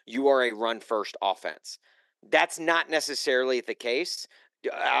Henry, you are a run first offense. That's not necessarily the case.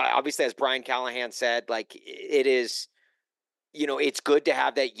 Obviously, as Brian Callahan said, like it is, it's good to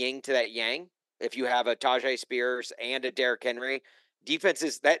have that yin to that yang. If you have a Tajay Spears and a Derrick Henry,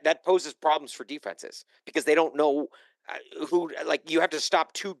 defenses that poses problems for defenses because they don't know who. Like you have to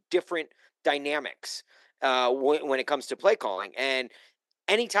stop two different dynamics when it comes to play calling. And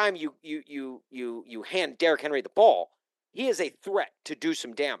anytime you hand Derrick Henry the ball, he is a threat to do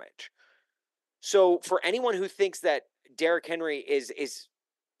some damage. So for anyone who thinks that Derrick Henry is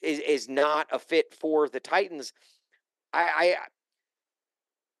not a fit for the Titans, I'm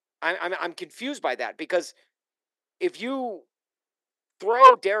confused by that because if you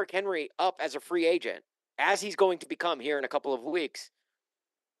throw Derrick Henry up as a free agent, as he's going to become here in a couple of weeks,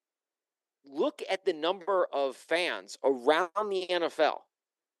 look at the number of fans around the NFL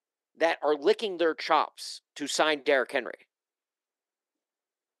that are licking their chops to sign Derrick Henry.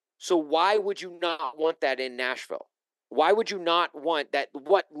 So why would you not want that in Nashville? Why would you not want that?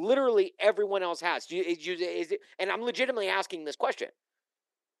 What literally everyone else has? And I'm legitimately asking this question.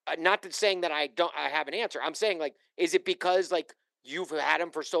 Not that saying that I have an answer. I'm saying like, is it because like you've had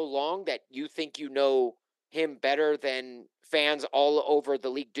him for so long that you think you know him better than fans all over the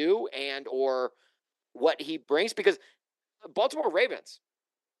league do, and or what he brings? Because Baltimore Ravens,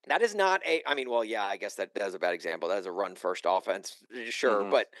 that is not a. I mean, well, yeah, I guess that is a bad example. That is a run first offense, sure,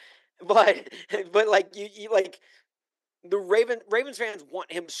 but like you like the Ravens fans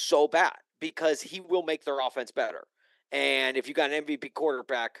want him so bad because he will make their offense better. And if you got an MVP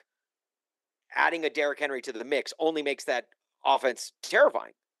quarterback, adding a Derrick Henry to the mix only makes that offense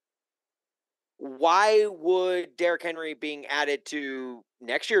terrifying. Why would Derrick Henry being added to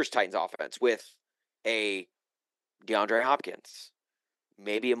next year's Titans offense with a DeAndre Hopkins,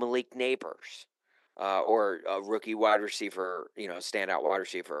 maybe a Malik Neighbors, or a rookie wide receiver, standout wide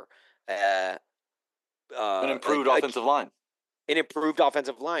receiver. An improved offensive line. An improved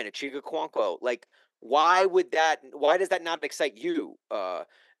offensive line, a Chiga Kwanko. Like, why does that not excite you?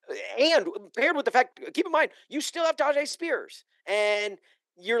 And paired with the fact, keep in mind, you still have Tajay Spears. And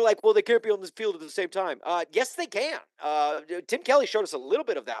you're like, well, they can't be on this field at the same time. Yes, they can. Tim Kelly showed us a little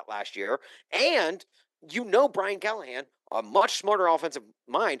bit of that last year. And Brian Callahan, a much smarter offensive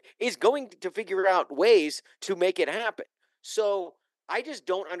mind, is going to figure out ways to make it happen. So I just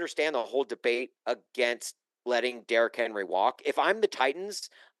don't understand the whole debate against letting Derrick Henry walk. If I'm the Titans,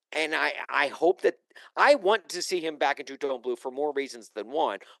 and I hope that I want to see him back in two-tone blue for more reasons than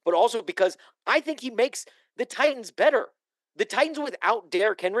one, but also because I think he makes the Titans better. The Titans without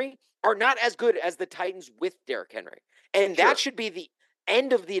Derrick Henry are not as good as the Titans with Derrick Henry. And that should be the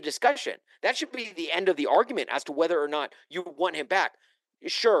end of the discussion. That should be the end of the argument as to whether or not you want him back.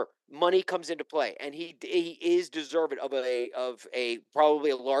 Sure, money comes into play, and he is deserving of a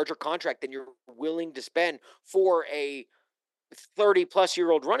probably a larger contract than you're willing to spend for a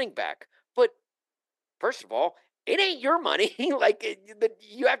 30-plus-year-old running back. But first of all, it ain't your money. You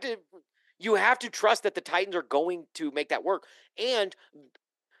have to trust that the Titans are going to make that work. And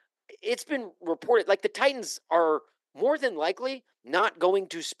it's been reported, like, the Titans are more than likely not going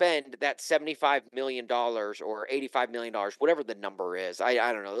to spend that $75 million or $85 million, whatever the number is. I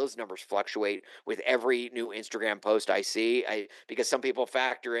don't know. Those numbers fluctuate with every new Instagram post I see, because some people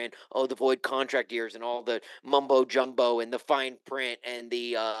factor in, the void contract years and all the mumbo jumbo and the fine print and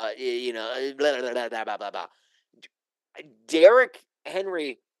the, blah, blah, blah, blah, blah, blah. Derrick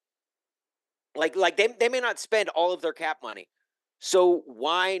Henry, like they may not spend all of their cap money. So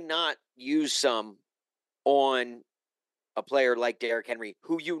why not use some on a player like Derrick Henry,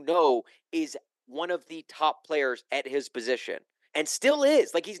 who is one of the top players at his position and still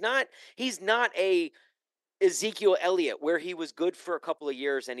is? Like, he's not a Ezekiel Elliott where he was good for a couple of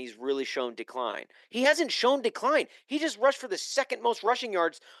years and he's really shown decline. He hasn't shown decline. He just rushed for the second most rushing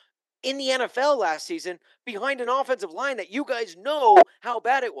yards in the NFL last season behind an offensive line that you guys know how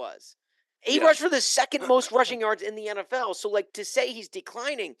bad it was. He rushed for the second most rushing yards in the NFL. So, like, to say he's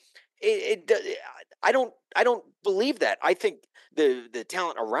declining, I don't believe that. I think the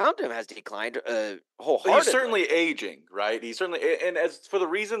talent around him has declined wholeheartedly. He's certainly aging, right? He's certainly, and as for the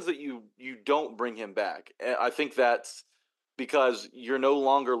reasons that you don't bring him back, I think that's because you're no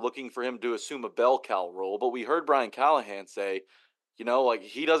longer looking for him to assume a bell cow role. But we heard Brian Callahan say, like,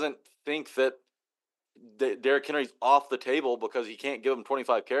 he doesn't think that Derrick Henry's off the table because he can't give him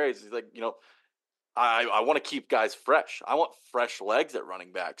 25 carries. He's like, I want to keep guys fresh. I want fresh legs at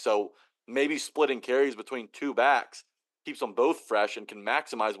running back. So maybe splitting carries between two backs keeps them both fresh and can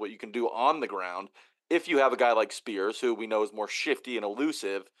maximize what you can do on the ground if you have a guy like Spears, who we know is more shifty and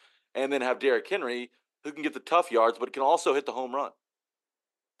elusive, and then have Derrick Henry, who can get the tough yards but can also hit the home run.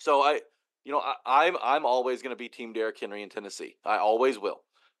 So I'm always going to be Team Derrick Henry in Tennessee. I always will.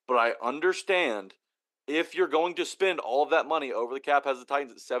 But I understand if you're going to spend all of that money over the cap, has the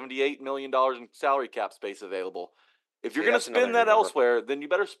Titans at $78 million in salary cap space available. If you're going to spend that elsewhere, then you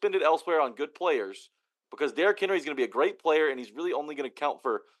better spend it elsewhere on good players, because Derrick Henry is going to be a great player, and he's really only going to count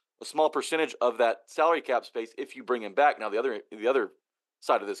for a small percentage of that salary cap space if you bring him back. Now, the other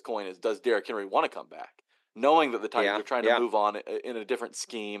side of this coin is, does Derrick Henry want to come back, knowing that the Titans are trying to move on in a different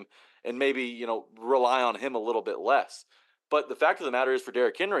scheme and maybe rely on him a little bit less. But the fact of the matter is, for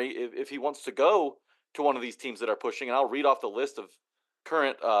Derrick Henry, if he wants to go to one of these teams that are pushing, and I'll read off the list of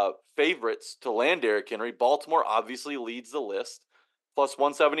current favorites to land Derrick Henry. Baltimore obviously leads the list, plus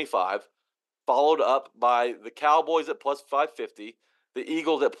 175, followed up by the Cowboys at plus 550, the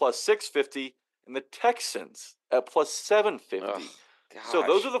Eagles at plus 650, and the Texans at plus 750. So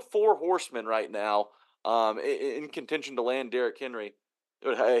those are the four horsemen right now in contention to land Derrick Henry.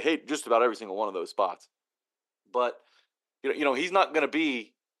 I hate just about every single one of those spots. But, he's not going to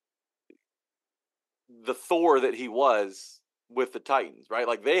be the Thor that he was with the Titans, right?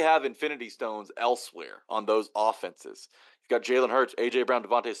 Like, they have infinity stones elsewhere on those offenses. You've got Jalen Hurts, A.J. Brown,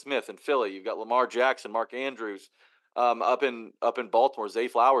 Devontae Smith in Philly. You've got Lamar Jackson, Mark Andrews up in Baltimore, Zay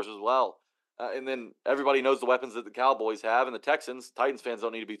Flowers as well. And then everybody knows the weapons that the Cowboys have, and the Texans. Titans fans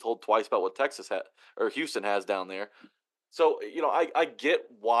don't need to be told twice about what Houston has down there. So, I get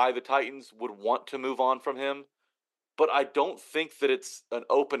why the Titans would want to move on from him, but I don't think that it's an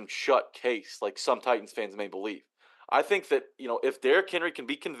open shut case like some Titans fans may believe. I think that, if Derrick Henry can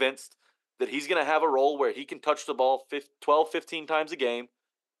be convinced that he's going to have a role where he can touch the ball 12, 15 times a game,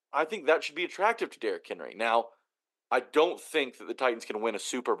 I think that should be attractive to Derrick Henry. Now, I don't think that the Titans can win a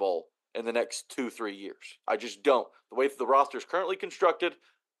Super Bowl in the next 2-3 years. I just don't. The way that the roster is currently constructed,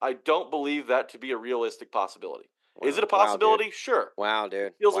 I don't believe that to be a realistic possibility. Is it a Wow, possibility? dude. Sure. Wow,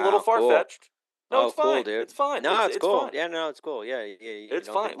 dude. Feels a little Wow, cool. far-fetched. No, Oh, it's fine. cool, dude. It's fine. No, It's cool. fine. Yeah, no, it's cool. Yeah, you It's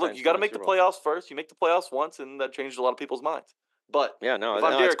don't think fine. Look, Titans you got to win make the Super Bowl. playoffs first. You make the playoffs once, and that changes a lot of people's minds. But Yeah, no, if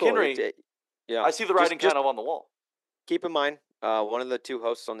I'm it's Derrick cool. Henry, Yeah. I see the writing Just kind of on the wall. keep in mind, one of the two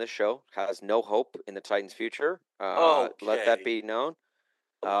hosts on this show has no hope in the Titans' future. Let that Okay. be known.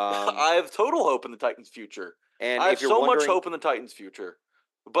 I have total hope in the Titans' future. And I have if you're so much wondering, hope in the Titans' future.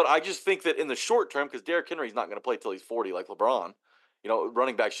 But I just think that in the short term, because Derrick Henry's not going to play till he's 40 like LeBron,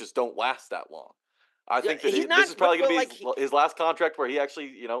 running backs just don't last that long. I yeah, think that he's this not. is probably But going to be like, his last contract where he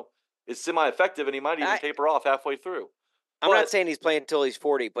actually, is semi-effective, and he might even taper off halfway through. I'm not But saying he's playing until he's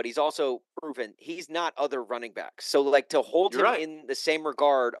 40, but he's also proven he's not other running backs. So, like, to hold You're him right. in the same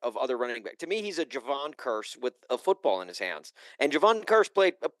regard of other running backs, to me, he's a Javon Curse with a football in his hands. And Javon Curse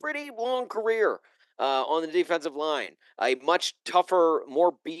played a pretty long career on the defensive line, a much tougher,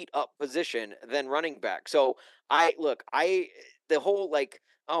 more beat up position than running back. So, the whole like,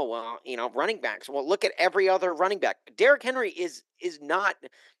 oh well, running backs. Well, look at every other running back. Derrick Henry is not.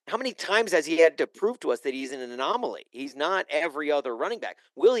 How many times has he had to prove to us that he's an anomaly? He's not every other running back.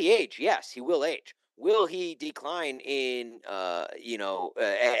 Will he age? Yes, he will age. Will he decline in,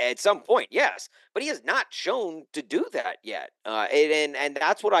 at some point? Yes, but he has not shown to do that yet. And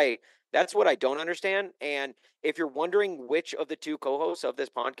that's what I don't understand. And if you're wondering which of the two co-hosts of this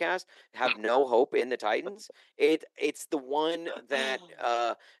podcast have no hope in the Titans, it's the one that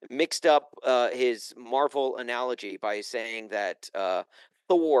mixed up his Marvel analogy by saying that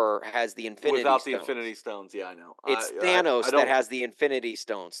Thor has the Infinity without Stones. the Infinity Stones, yeah, I know. It's I Thanos don't, that has the Infinity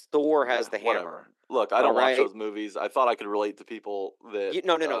Stones. Thor has the whatever. hammer. Look, I don't watch right? those movies. I thought I could relate to people that.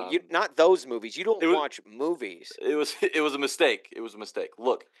 No. You not those movies. You don't watch movies. It was a mistake. It was a mistake.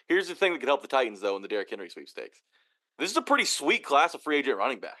 Look, here's the thing that could help the Titans though in the Derrick Henry sweepstakes. This is a pretty sweet class of free agent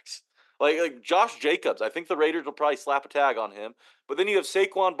running backs. Like Josh Jacobs, I think the Raiders will probably slap a tag on him. But then you have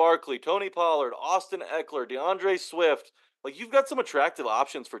Saquon Barkley, Tony Pollard, Austin Eckler, DeAndre Swift. Like, you've got some attractive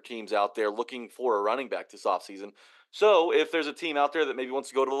options for teams out there looking for a running back this offseason. So if there's a team out there that maybe wants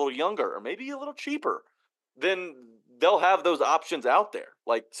to go to a little younger or maybe a little cheaper, then they'll have those options out there.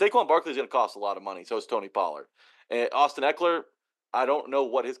 Like, Saquon Barkley is going to cost a lot of money. So is Tony Pollard. And Austin Eckler, I don't know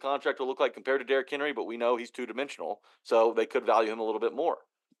what his contract will look like compared to Derrick Henry, but we know he's two-dimensional. So they could value him a little bit more.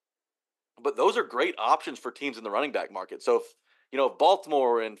 But those are great options for teams in the running back market. So if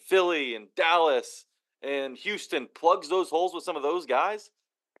Baltimore and Philly and Dallas and Houston plugs those holes with some of those guys,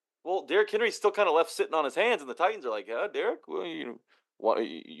 well, Derrick Henry's still kind of left sitting on his hands, and the Titans are like, yeah, Derrick, well, you want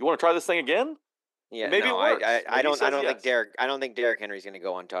to try this thing again? Yeah, maybe no, it works. I don't think yes. I don't think Derrick Henry's going to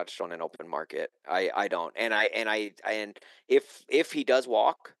go untouched on an open market. I don't, and if he does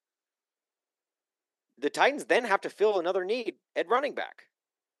walk, the Titans then have to fill another need at running back,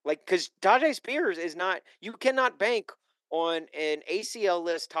 like because Tajay Spears is not. You cannot bank on an ACL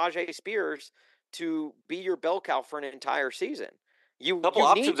list Tajay Spears to be your bell cow for an entire season. You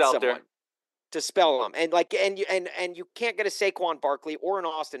options need out someone there to spell them, and you can't get a Saquon Barkley or an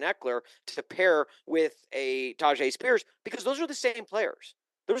Austin Eckler to pair with a Tajay Spears because those are the same players.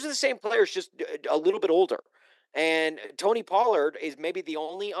 Those are the same players, just a little bit older. And Tony Pollard is maybe the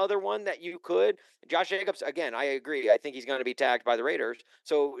only other one that you could. Josh Jacobs, again, I agree. I think he's going to be tagged by the Raiders.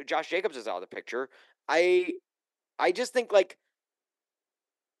 So Josh Jacobs is out of the picture. I just think like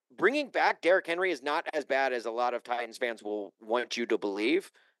bringing back Derrick Henry is not as bad as a lot of Titans fans will want you to believe.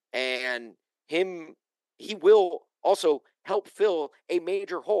 And he will also help fill a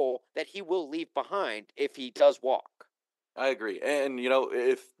major hole that he will leave behind if he does walk. I agree. And,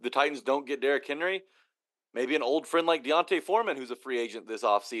 if the Titans don't get Derrick Henry, maybe an old friend like Deontay Foreman, who's a free agent this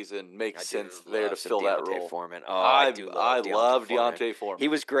offseason, makes sense there to fill that role. Foreman. Oh, I love Deontay Deontay Foreman. He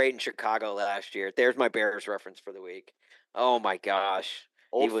was great in Chicago last year. There's my Bears reference for the week. Oh, my gosh.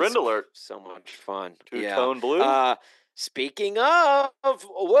 Old friend alert. So much fun. Two-tone blue. Speaking of,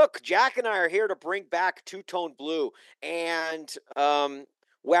 look, Jack and I are here to bring back Two-Tone Blue. And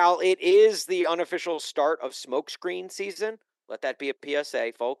while it is the unofficial start of smokescreen season, let that be a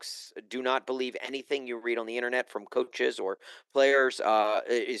PSA, folks. Do not believe anything you read on the internet from coaches or players,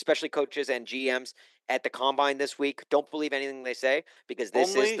 especially coaches and GMs at the Combine this week. Don't believe anything they say because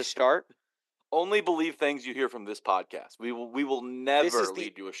this is the start. Only believe things you hear from this podcast. We will never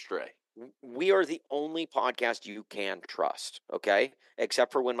lead you astray. We are the only podcast you can trust, okay?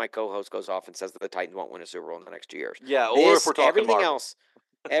 Except for when my co-host goes off and says that the Titans won't win a Super Bowl in the next 2 years. Yeah, or if we're talking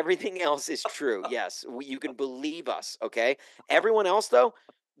everything else is true. Yes, you can believe us, okay? Everyone else, though,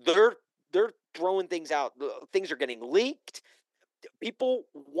 they're throwing things out. Things are getting leaked. People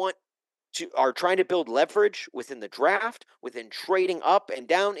want are trying to build leverage within the draft, within trading up and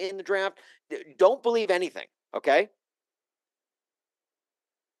down in the draft. Don't believe anything, okay?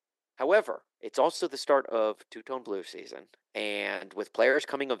 However, it's also the start of two-tone blue season, and with players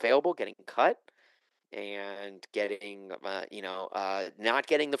coming available, getting cut, and getting, not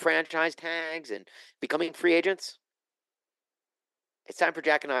getting the franchise tags and becoming free agents, it's time for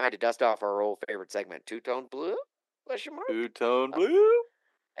Jack and I to dust off our old favorite segment, Two-Tone Blue? Question mark? Two-tone blue?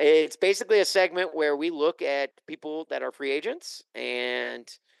 It's basically a segment where we look at people that are free agents and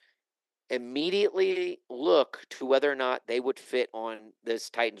immediately look to whether or not they would fit on this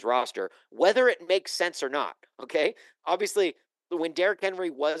Titans roster, whether it makes sense or not. Okay. Obviously, when Derrick Henry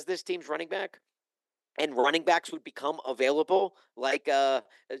was this team's running back and running backs would become available, like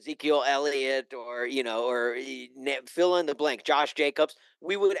Ezekiel Elliott or fill in the blank, Josh Jacobs,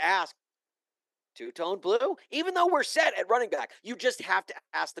 we would ask, two-tone blue? Even though we're set at running back, you just have to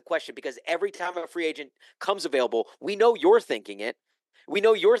ask the question, because every time a free agent comes available, we know you're thinking it. We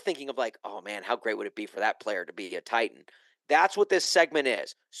know you're thinking of like, oh man, how great would it be for that player to be a Titan? That's what this segment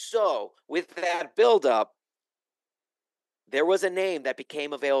is. So with that buildup, there was a name that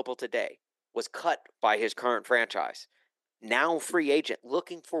became available today, was cut by his current franchise. Now free agent,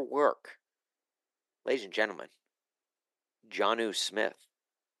 looking for work. Ladies and gentlemen, Jonnu Smith.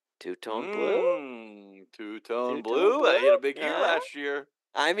 Two-tone blue? Two-tone blue? He had a big year last year.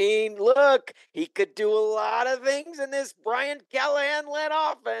 I mean, look, he could do a lot of things in this Brian Callahan-led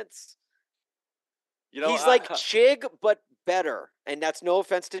offense. He's like Chig, but better. And that's no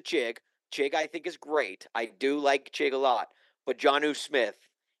offense to Chig. Chig, I think, is great. I do like Chig a lot. But Jonnu Smith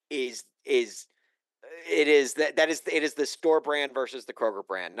is the store brand versus the Kroger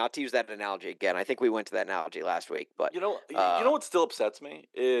brand. Not to use that analogy again. I think we went to that analogy last week. But you know what still upsets me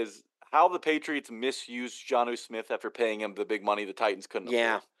is how the Patriots misused Jonnu Smith after paying him the big money the Titans couldn't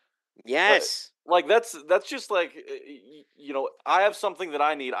afford. Yes. Like that's just like, I have something that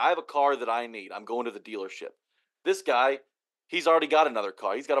I need. I have a car that I need. I'm going to the dealership. This guy, he's already got another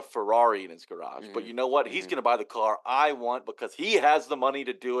car. He's got a Ferrari in his garage. But you know what? He's going to buy the car I want because he has the money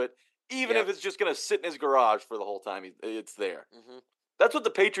to do it, even if it's just going to sit in his garage for the whole time it's there. That's what the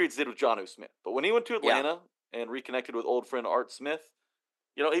Patriots did with Jonnu Smith. But when he went to Atlanta and reconnected with old friend Art Smith,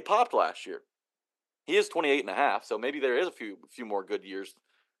 he popped last year. He is 28 and a half, so maybe there is a few more good years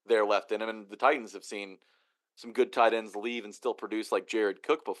there left in him. And the Titans have seen some good tight ends leave and still produce, like Jared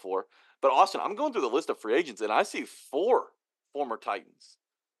Cook before. But Austin, I'm going through the list of free agents, and I see 4 former Titans,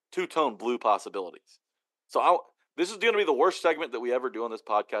 two-tone blue possibilities. So this is going to be the worst segment that we ever do on this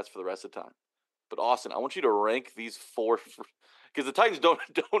podcast for the rest of the time. But Austin, I want you to rank these 4, because the Titans don't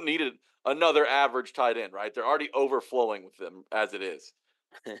need another average tight end, right? They're already overflowing with them as it is.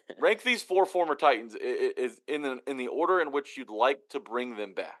 Rank these 4 former Titans is in the order in which you'd like to bring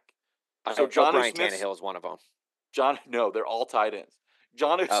them back. So Jonnu Smith Tannehill is one of them. No, they're all tight ends.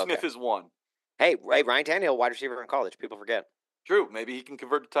 Jonnu Smith is one. Hey, Ryan Tannehill, wide receiver in college. People forget. True. Maybe he can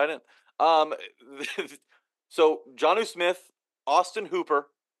convert to tight end. So Jonnu Smith, Austin Hooper,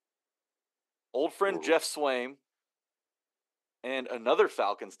 old friend Jeff Swaim, and another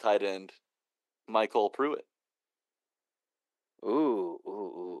Falcons tight end, Michael Pruitt.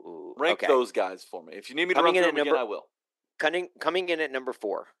 Ooh. Rank those guys for me. If you need me to run through them again, I will. Coming in at number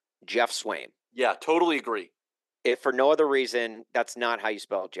 4, Jeff Swaim. Yeah, totally agree. If for no other reason, that's not how you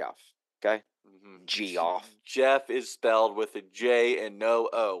spell Jeff. Okay? G off. Jeff is spelled with a J and no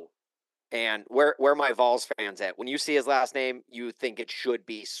O. And where my Vols fans at? When you see his last name, you think it should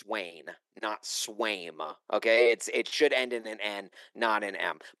be Swain, not Swaim. Okay? It should end in an N, not an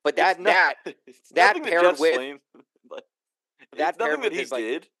M. But that paired with That's nothing that he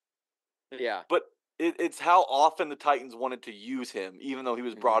did. Yeah. But it's how often the Titans wanted to use him, even though he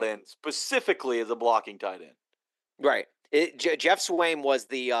was brought in specifically as a blocking tight end. Right. Jeff Swaim was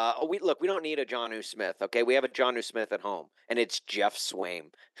the we don't need a Jonnu Smith, okay? We have a Jonnu Smith at home, and it's Jeff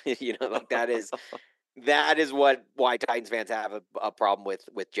Swaim. That is why Titans fans have a problem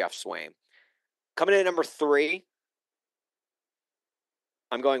with Jeff Swaim. Coming in at number 3,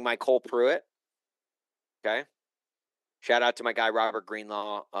 I'm going Michael Pruitt. Okay. Shout out to my guy Robert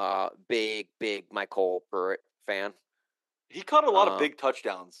Greenlaw, big Michael Pruitt fan. He caught a lot of big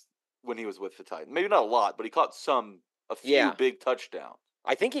touchdowns when he was with the Titans. Maybe not a lot, but he caught a few big touchdowns.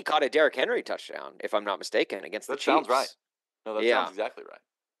 I think he caught a Derrick Henry touchdown, if I'm not mistaken, against the Chiefs. That sounds right. No, that sounds exactly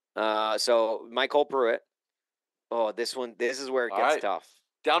right. So Michael Pruitt. Oh, this is where it gets tough.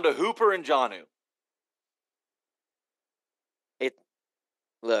 Down to Hooper and Jonnu.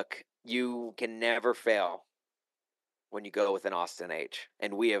 Look, you can never fail when you go with an Austin H.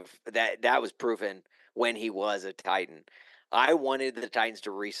 And we have that was proven when he was a Titan. I wanted the Titans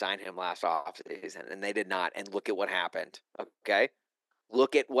to re-sign him last offseason, and they did not. And look at what happened. Okay?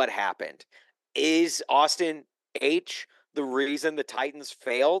 Look at what happened. Is Austin H the reason the Titans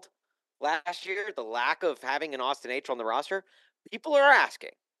failed last year? The lack of having an Austin H on the roster? People are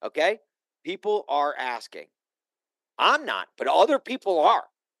asking, okay? People are asking. I'm not, but other people are.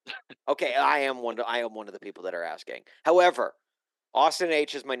 Okay, I am one of the people that are asking. However, Austin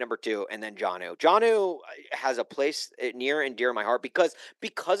H is my number 2, and then Jonnu. Jonnu has a place near and dear in my heart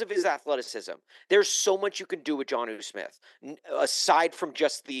because of his athleticism. There's so much you can do with Jonnu Smith, aside from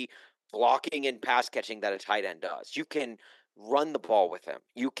just the blocking and pass catching that a tight end does. You can run the ball with him.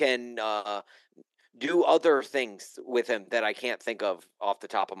 You can do other things with him that I can't think of off the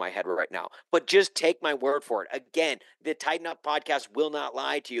top of my head right now. But just take my word for it. Again, the Tighten Up podcast will not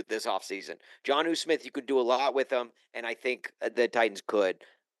lie to you this offseason. Jonnu Smith, you could do a lot with him, and I think the Titans could.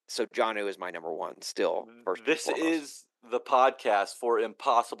 So Jonnu is my number 1 still. This is the podcast for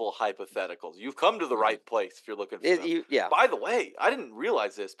impossible hypotheticals. You've come to the right place if you're looking for them. Yeah. By the way, I didn't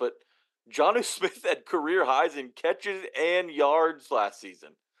realize this, but Jonnu Smith had career highs in catches and yards last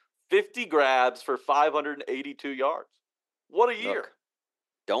season. 50 grabs for 582 yards. What a year. Look,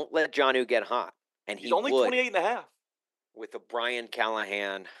 don't let Jonnu get hot. And he's only 28 and a half. With a Brian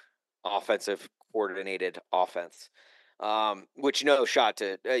Callahan offensive coordinated offense. Which no shot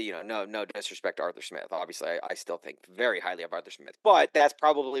to, no disrespect to Arthur Smith. Obviously, I still think very highly of Arthur Smith. But that's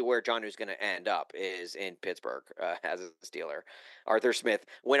probably where Jonnu's going to end up, is in Pittsburgh as a Steeler. Arthur Smith.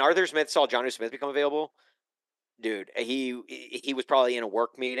 When Arthur Smith saw Jonnu Smith become available, dude, he was probably in a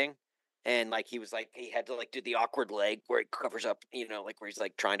work meeting, and he was he had to do the awkward leg where he covers up, where he's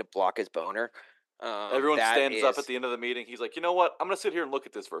trying to block his boner. Everyone stands up at the end of the meeting. He's like, you know what? I'm going to sit here and look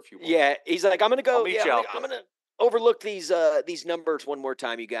at this for a few minutes. Yeah, he's like, I'm going to go. I'm going to overlook these numbers one more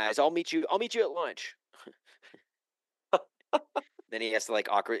time, you guys. I'll meet you at lunch. Then he has to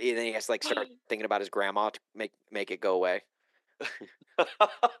awkward. Then he has to start thinking about his grandma to make it go away.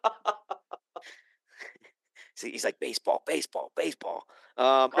 He's like, baseball.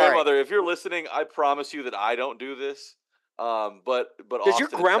 Grandmother, if you're listening, I promise you that I don't do this. But does your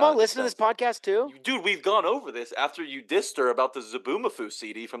grandma listen to this podcast too? Dude, we've gone over this after you dissed her about the Zaboomafoo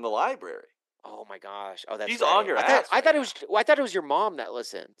CD from the library. Oh my gosh! Oh, that's she's on your ass. I thought it was your mom that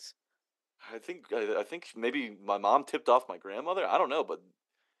listens. I think maybe my mom tipped off my grandmother. I don't know, but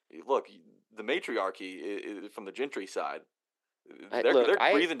look, the matriarchy is from the Gentry side. They're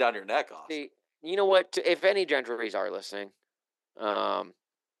breathing down your neck, Austin. You know what? If any Gentrys are listening,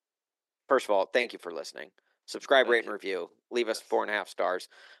 first of all, thank you for listening. Subscribe, rate, and review. Leave us 4.5 stars,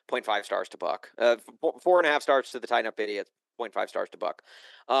 0.5 stars to Buck. 4.5 stars to the Tighten Up Idiots, 0.5 stars to Buck.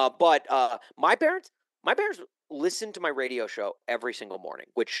 But my parents listen to my radio show every single morning,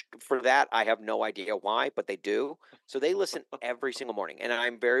 which for that I have no idea why, but they do. So they listen every single morning, and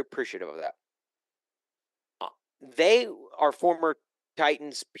I'm very appreciative of that. They are former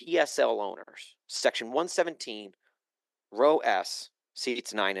Titans PSL owners, Section 117, Row S,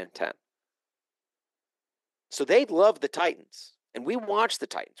 seats 9 and 10. So they love the Titans, and we watch the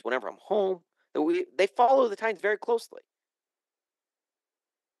Titans whenever I'm home. They follow the Titans very closely.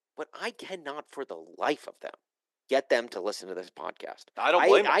 But I cannot, for the life of them, get them to listen to this podcast. I don't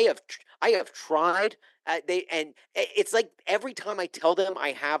blame them. I have tried. And it's like every time I tell them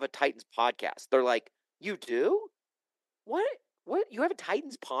I have a Titans podcast, they're like, "You do? What? You have a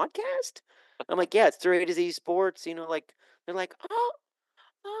Titans podcast?" I'm like, "Yeah, it's through A to Z Sports." They're like,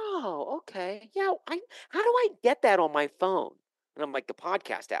 "Oh, okay. Yeah. How do I get that on my phone?" And I'm like, "The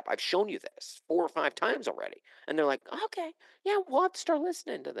podcast app. I've shown you this 4 or 5 times already." And they're like, "Okay, yeah, we'll have to start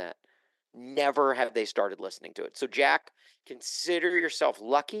listening to that." Never have they started listening to it. So, Jack, consider yourself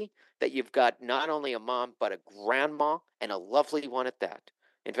lucky that you've got not only a mom, but a grandma, and a lovely one at that.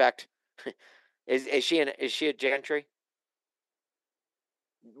 In fact, is she a Gentry?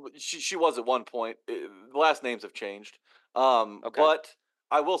 She was at one point. The last names have changed. Okay. But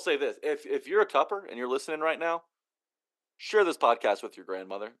I will say this: if you're a Tupper and you're listening right now, share this podcast with your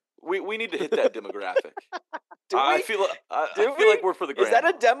grandmother. We need to hit that demographic. I feel like we're for the grandma. Is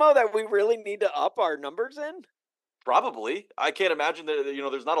that a demo that we really need to up our numbers in? Probably. I can't imagine that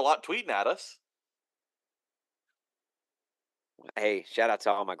there's not a lot tweeting at us. Hey, shout out to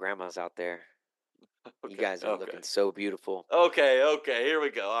all my grandmas out there. Okay, you guys are looking so beautiful. Okay, here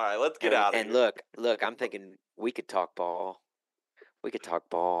we go. All right, let's get out of here. And look, I'm thinking we could talk ball. We could talk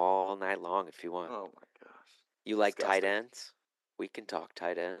ball all night long if you want. Oh my gosh. You like tight ends? We can talk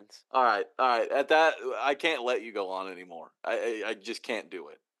tight ends. All right. At that, I can't let you go on anymore. I just can't do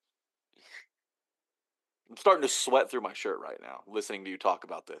it. I'm starting to sweat through my shirt right now, listening to you talk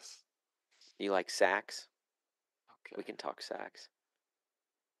about this. You like sacks? Okay. We can talk sacks.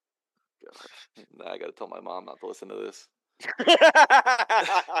 God. Now I got to tell my mom not to listen to this.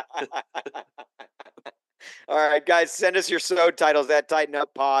 All right, guys, send us your SOD titles at Tighten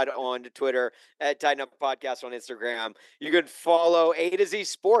Up Pod on Twitter, at Tighten Up Podcast on Instagram. You can follow A to Z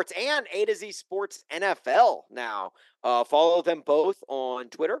Sports and A to Z Sports NFL now. Follow them both on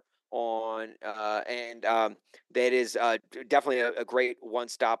Twitter. That is definitely a great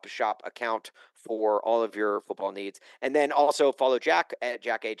one-stop shop account for all of your football needs. And then also follow Jack at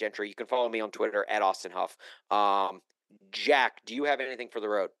Jack A. Gentry. You can follow me on Twitter at Austin Huff. Jack, do you have anything for the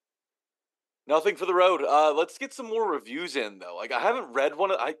road? Nothing for the road. Let's get some more reviews in, though. Like, I haven't read one.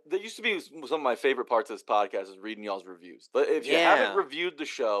 That used to be some of my favorite parts of this podcast is reading y'all's reviews. But if you haven't reviewed the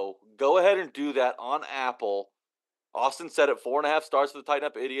show, go ahead and do that on Apple. Austin said it, 4.5 stars for the Tighten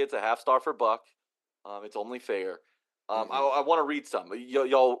Up Idiots, a half star for Buck. It's only fair. I want to read some.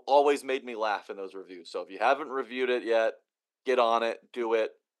 Y'all always made me laugh in those reviews. So if you haven't reviewed it yet, get on it, do it.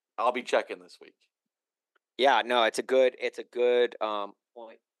 I'll be checking this week. Yeah, no, it's a good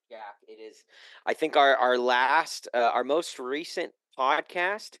point. Yeah, it is. I think our last, our most recent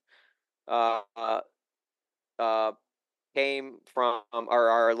podcast, came from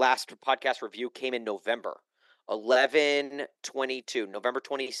our last podcast review came in November 11/22, November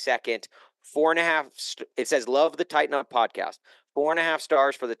 22nd. 4.5. It says love the Tighten Up podcast. 4.5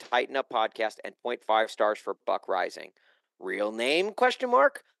 stars for the Tighten Up podcast and 0.5 stars for Buck Rising. Real name ?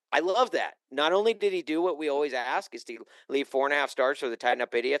 I love that. Not only did he do what we always ask, is to leave 4.5 stars for the Tighten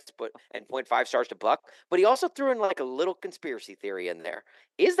Up Idiots, and 0.5 stars to Buck, but he also threw in like a little conspiracy theory in there.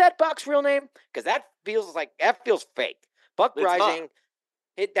 Is that Buck's real name? Because that feels fake. Buck It's Rising,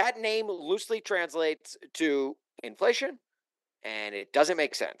 that name loosely translates to inflation, and it doesn't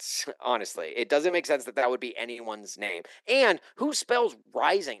make sense. Honestly, it doesn't make sense that would be anyone's name. And who spells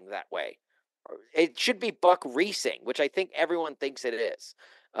Rising that way? It should be Buck Reesing, which I think everyone thinks it is.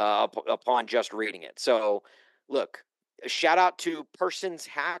 Upon just reading it. So, look, a shout out to Person's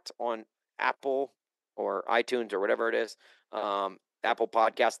Hat on Apple or iTunes or whatever it is. Apple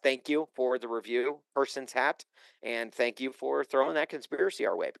Podcast. Thank you for the review, Person's Hat, and thank you for throwing that conspiracy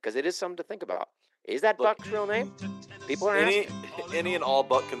our way because it is something to think about. Is that Buck's real name? People are asking. Any and all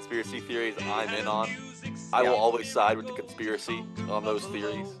Buck conspiracy theories I'm in on. I will always side with the conspiracy on those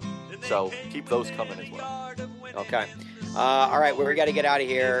theories. So keep those coming as well. Okay. All right, we got to get out of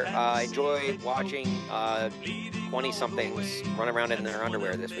here. Enjoy watching 20-somethings run around in their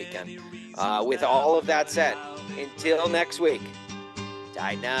underwear this weekend. With all of that said, until next week,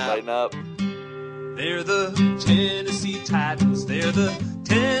 tighten up. Tighten up. They're the Tennessee Titans. They're the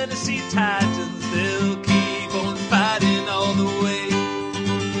Tennessee Titans. They'll keep on fighting all the way.